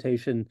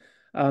presentation.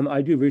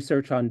 I do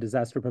research on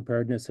disaster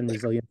preparedness and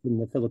resilience in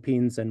the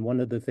Philippines, and one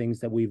of the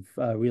things that we've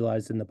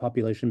realized in the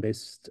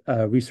population-based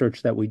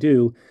research that we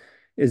do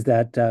is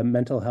that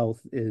mental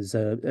health is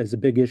a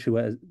big issue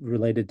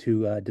related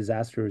to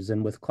disasters,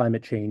 and with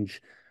climate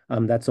change,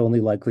 that's only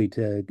likely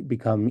to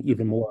become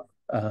even more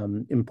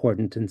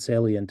important and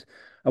salient.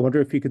 I wonder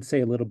if you could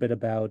say a little bit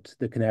about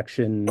the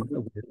connection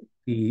with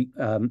the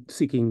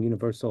seeking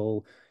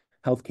universal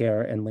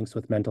healthcare and links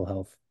with mental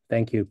health.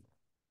 Thank you.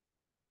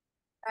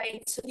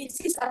 Right. So this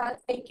is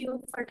thank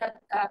you for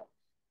that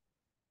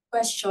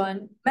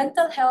question.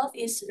 Mental health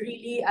is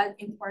really an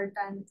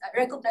important,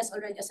 recognized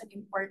already as an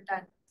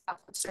important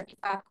concern. In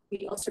fact,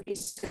 we also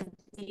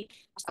recently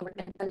passed our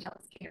Mental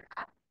Health Care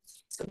Act.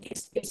 So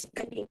this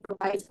basically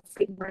provides a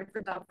framework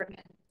for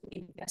government to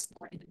invest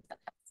more in mental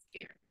health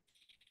care.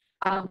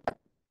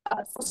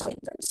 Also in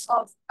terms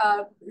of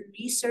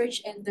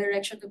research and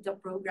direction of the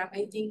program,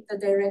 I think the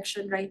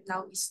direction right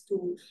now is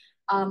to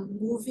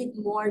move it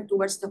more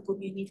towards the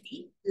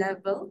community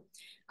level,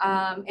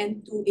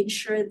 and to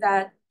ensure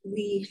that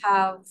we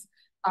have,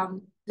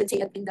 let's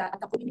say at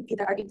the community,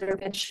 there are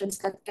interventions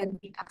that can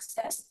be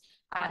accessed,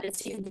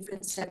 let's say in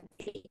different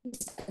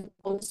settings, and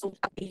also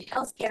the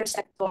healthcare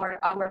sector,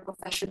 our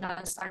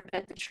professionals are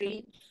better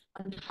trained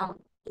on how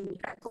to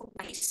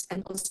recognize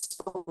and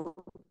also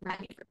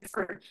manage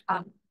refer.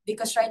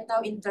 Because right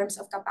now, in terms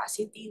of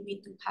capacity,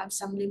 we do have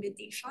some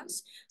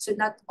limitations. So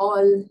not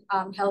all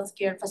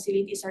healthcare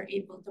facilities are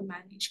able to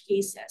manage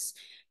cases.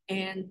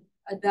 And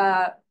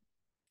the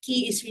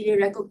key is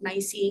really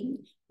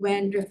recognizing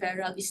when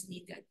referral is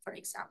needed, for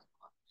example.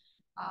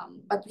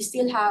 But we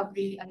still have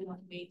really a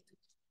long way to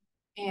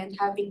go. And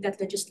having that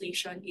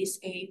legislation is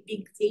a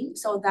big thing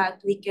so that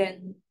we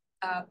can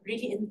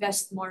really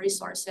invest more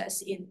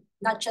resources in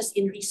not just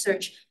in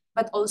research,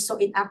 but also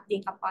in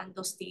acting upon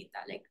those data,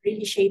 like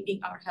really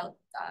shaping our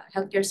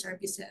healthcare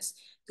services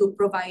to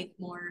provide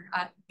more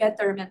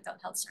better mental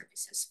health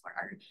services for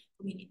our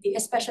community,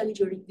 especially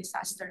during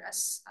disaster,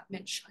 as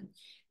mentioned,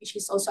 which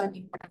is also an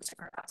importance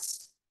for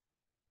us.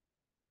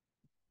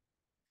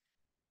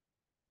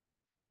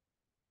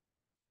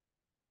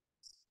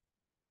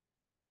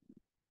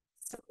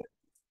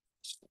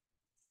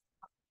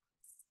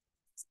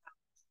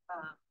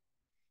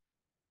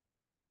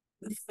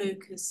 the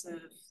focus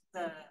of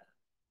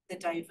the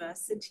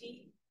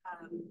diversity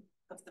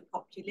of the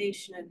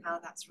population and how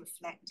that's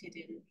reflected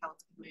in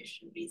health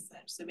promotion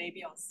research. So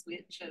maybe I'll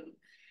switch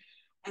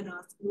and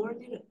ask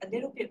a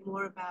little bit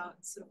more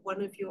about sort of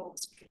one of your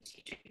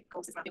strategic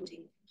goals around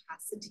building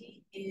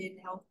capacity in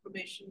health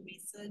promotion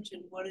research,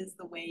 and what is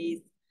the ways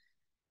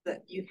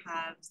that you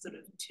have sort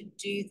of to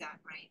do that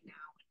right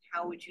now, and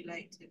how would you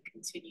like to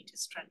continue to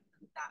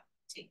strengthen that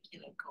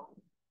particular goal?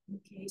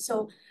 Okay,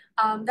 so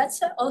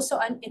that's also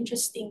an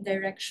interesting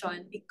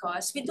direction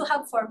because we do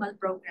have formal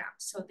programs.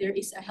 So there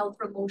is a health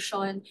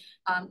promotion,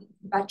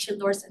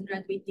 bachelor's and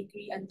graduate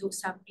degree, and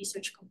those have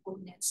research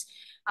components.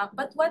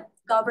 But what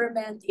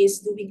government is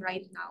doing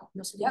right now,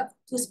 so they have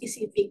two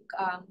specific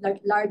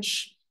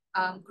large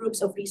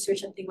groups of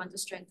research that they want to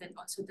strengthen.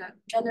 Also the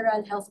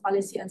general health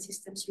policy and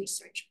systems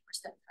research, of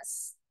course, that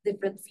has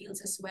different fields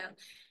as well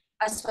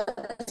as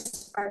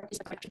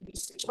participatory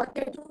research. What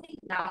they're doing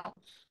now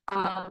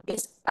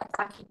is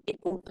attacking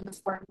it both on a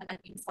formal and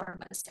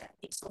informal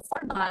setting. So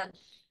formal,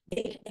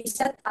 they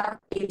set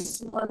up a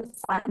small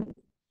fund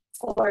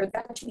for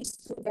graduate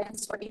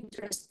students who are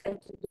interested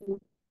to do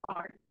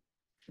art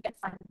to get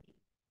funding.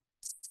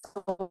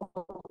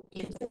 So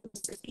in the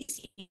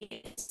thesis,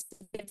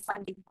 get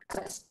funding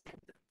process.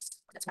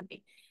 That's one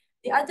thing.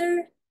 The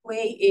other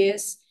way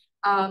is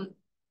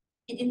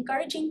in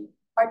encouraging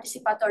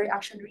participatory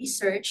action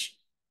research.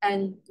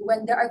 And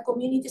when there are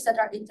communities that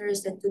are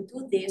interested to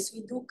do this,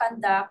 we do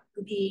conduct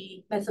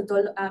the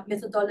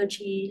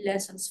methodology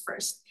lessons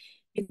first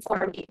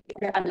before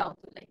they're allowed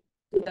to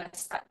do the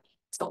study.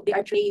 So they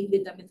are trained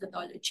with the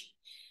methodology.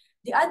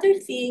 The other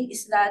thing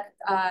is that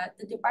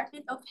the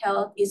Department of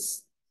Health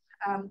is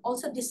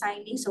also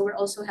designing, so we're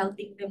also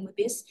helping them with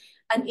this,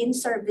 an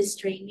in-service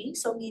training.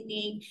 So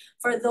meaning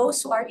for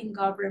those who are in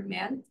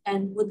government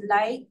and would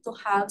like to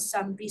have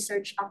some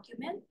research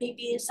acumen,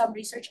 maybe some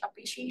research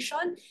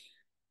appreciation,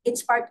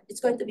 it's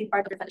going to be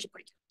part of the fellowship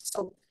curriculum.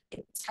 So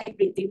it's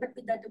hybrid. They work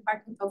with the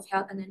Department of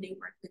Health and then they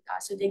work with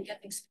us. So they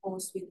get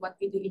exposed with what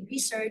we do in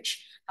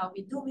research, how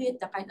we do it,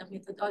 the kind of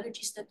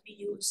methodologies that we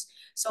use,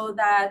 so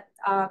that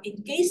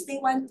in case they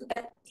want to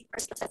get deeper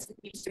skills in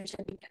research,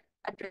 and we can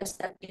address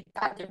that in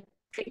other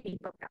training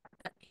program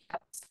that we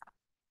have.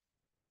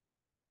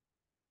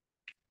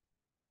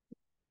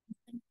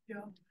 Thank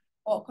you.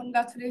 Oh,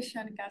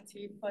 congratulations,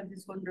 Kathy, for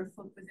this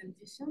wonderful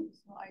presentation.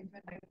 So I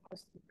joined my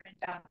first to print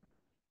down.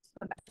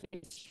 So that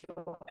is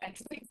sure. And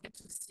it's really good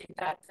to see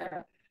that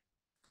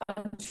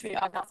country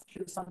adapt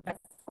to some type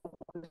of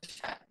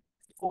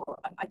for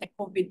I think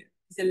COVID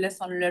is a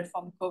lesson learned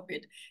from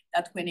COVID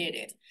that we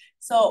needed.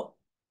 So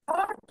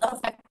part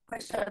of that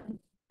question,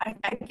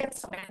 I get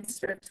some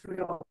answer through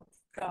your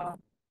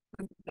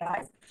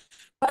reply,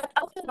 but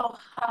I want to know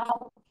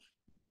how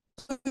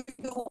do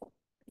you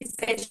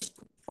decide to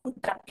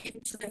put that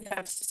into the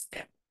health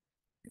system?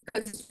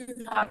 Because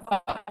you have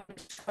a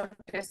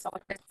shortage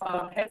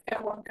of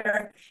healthcare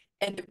worker,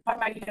 and the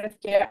primary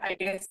healthcare, I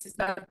guess, is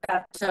not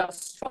that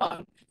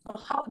strong. So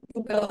how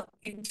do you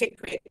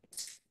integrate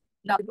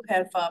now you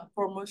have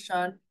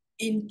promotion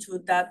into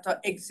that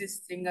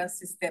existing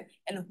system,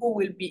 and who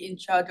will be in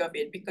charge of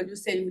it? Because you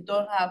say you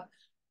don't have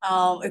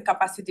a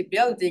capacity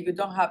building, you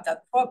don't have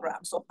that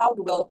program. So how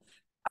do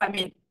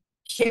you,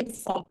 came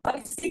from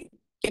policy,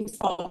 came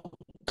from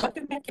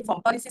document, came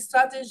from policy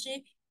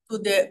strategy to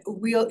the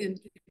real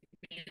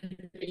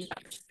implementation?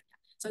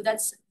 So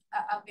that's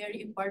a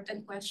very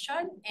important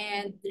question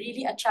and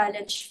really a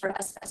challenge for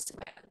us as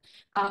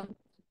well.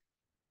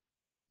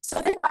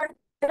 So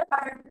there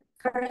are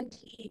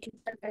currently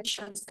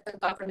interventions that the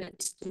government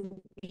is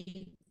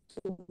doing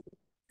to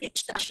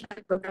reach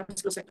national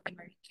programs closer to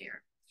primary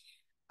care.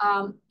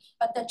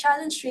 But the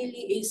challenge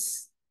really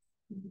is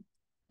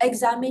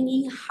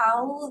examining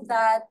how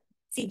that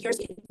figures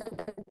in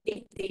the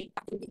day-to-day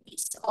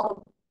activities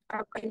of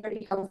our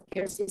primary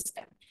healthcare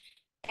system.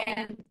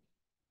 And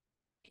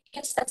I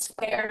guess that's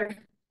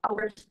where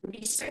our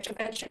research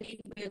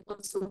eventually will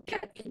also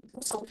get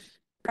into. So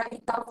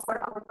right now for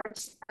our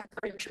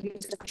participatory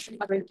research, actually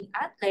what we're looking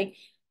at, like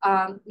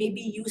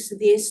maybe use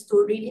this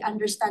to really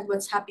understand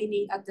what's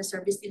happening at the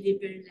service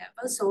delivery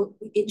level. So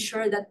we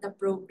ensure that the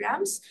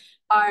programs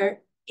are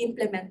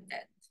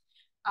implemented.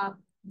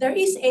 There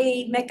is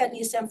a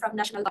mechanism from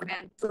national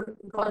government to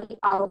roll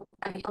out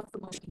a health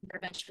promotion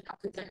intervention up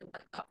to the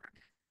local government.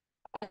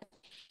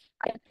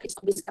 It's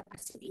on this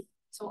capacity.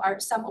 So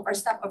some of our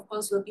staff, of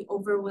course, will be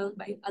overwhelmed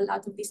by a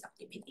lot of these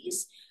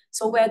activities.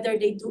 So whether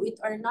they do it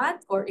or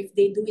not, or if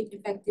they do it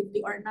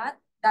effectively or not,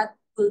 that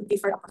will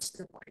differ across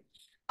the board.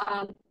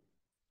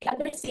 The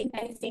other thing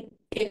I think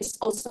is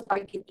also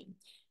targeting.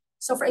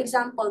 So for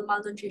example,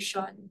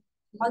 malnutrition.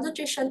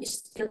 Malnutrition is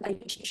still a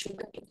huge issue,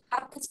 but it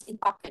happens in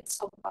pockets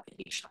of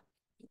population.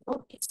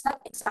 It's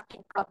not exactly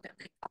a problem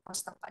like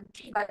across the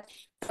country, but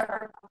there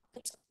are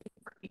pockets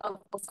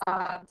of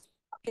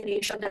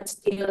population that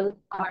still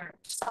are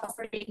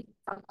suffering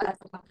from a lot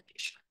of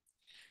malnutrition.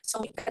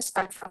 So we can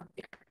start from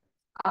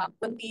there.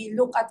 When we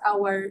look at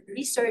our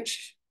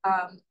research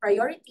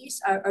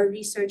priorities our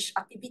research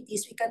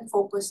activities, we can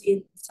focus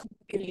in some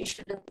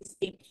population that we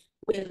think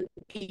will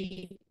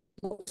be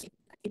most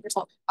in terms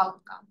of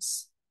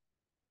outcomes.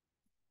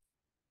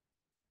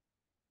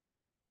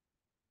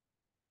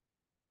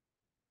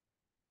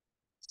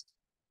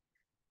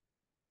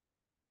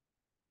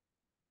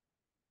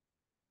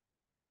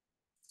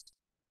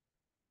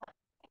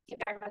 Thank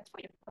you very much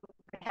for your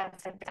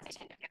comprehensive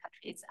presentation of your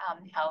country's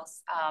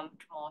health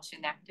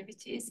promotion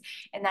activities.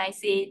 And I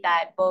see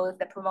that both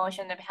the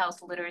promotion of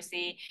health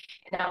literacy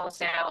and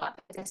also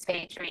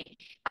participatory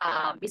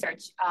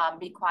research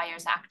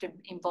requires active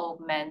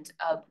involvement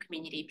of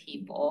community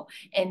people.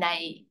 And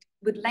I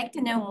would like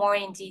to know more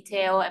in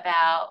detail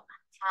about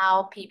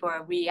how people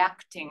are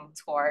reacting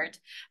toward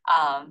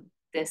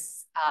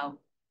this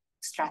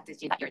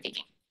strategy that you're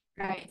taking.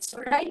 Right.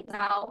 So right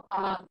now,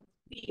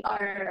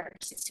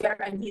 since we are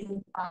a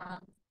new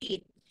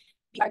team,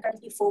 we are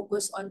currently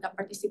focused on the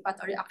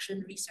participatory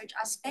action research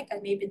aspect,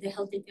 and maybe the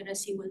health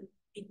literacy will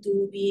be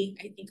doing,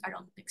 I think,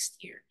 around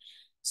next year.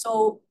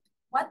 So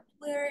what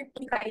we're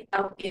doing right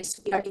now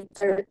is we are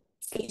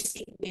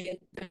interfacing with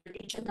the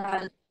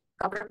regional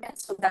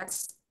government. So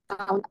that's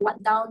one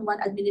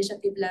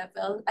administrative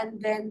level, and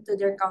then to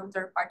their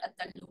counterpart at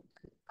the local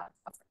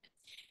government.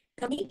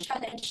 The main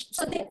challenge,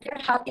 so they're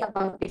happy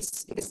about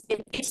this because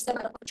it gives them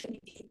an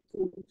opportunity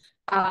to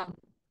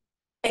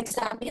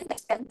examine, like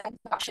spend time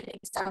to actually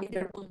examine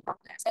their own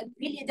problems. And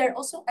really, they're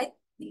also,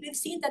 we've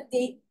seen that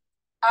they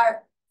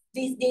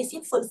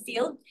seem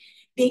fulfilled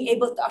being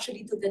able to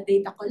actually do the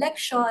data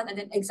collection and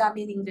then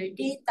examining their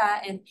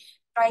data and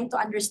trying to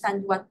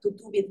understand what to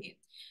do with it.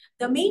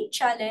 The main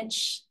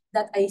challenge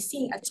that I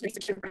see at this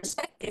researcher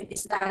perspective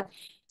is that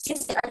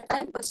since they are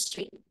time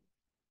constrained,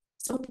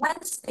 so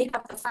once they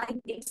have the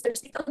findings,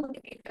 there's little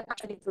motivation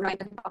actually to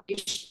write and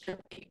publish the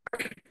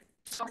paper.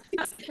 So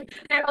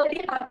they're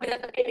already happy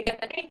that okay, they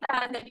get the data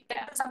and then you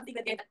get something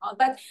to get and all.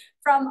 But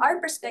from our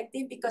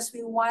perspective, because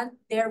we want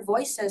their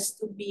voices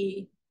to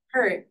be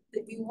heard,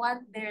 we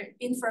want their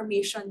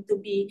information to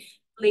be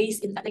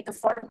placed in like a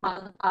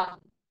formal,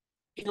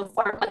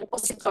 formal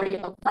repository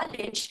of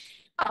knowledge,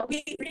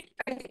 we really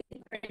try to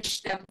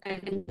encourage them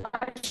and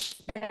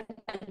encourage them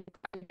and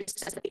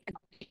understand that they can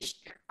publish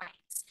their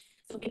finds.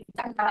 So we've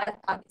done that.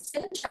 It's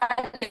still a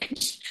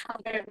challenge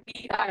where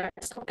we are,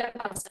 some of them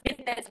have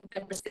submitted, some of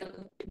them are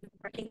still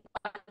working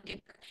on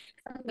it.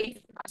 Some way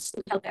for us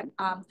to help them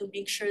to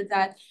make sure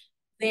that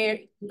their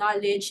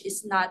knowledge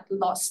is not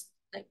lost.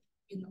 Like,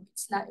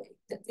 it's not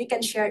that we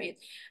can share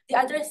it. The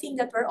other thing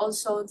that we're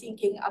also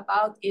thinking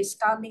about is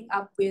coming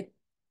up with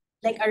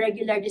like a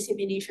regular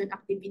dissemination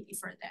activity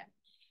for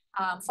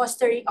them.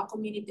 Fostering a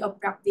community of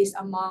practice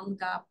among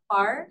the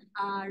PAR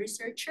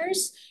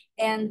researchers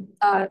and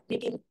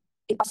making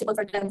it possible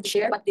for them to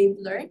share what they've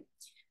learned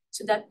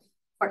so that,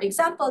 for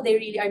example, they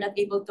really are not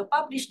able to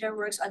publish their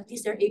works, at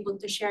least they're able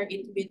to share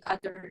it with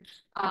other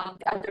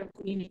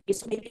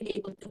communities, maybe be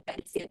able to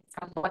benefit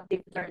from what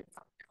they've learned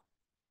from their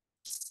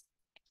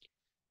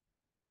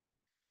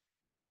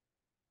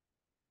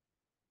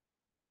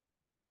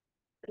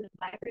The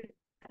library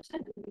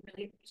we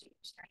really appreciate you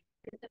sharing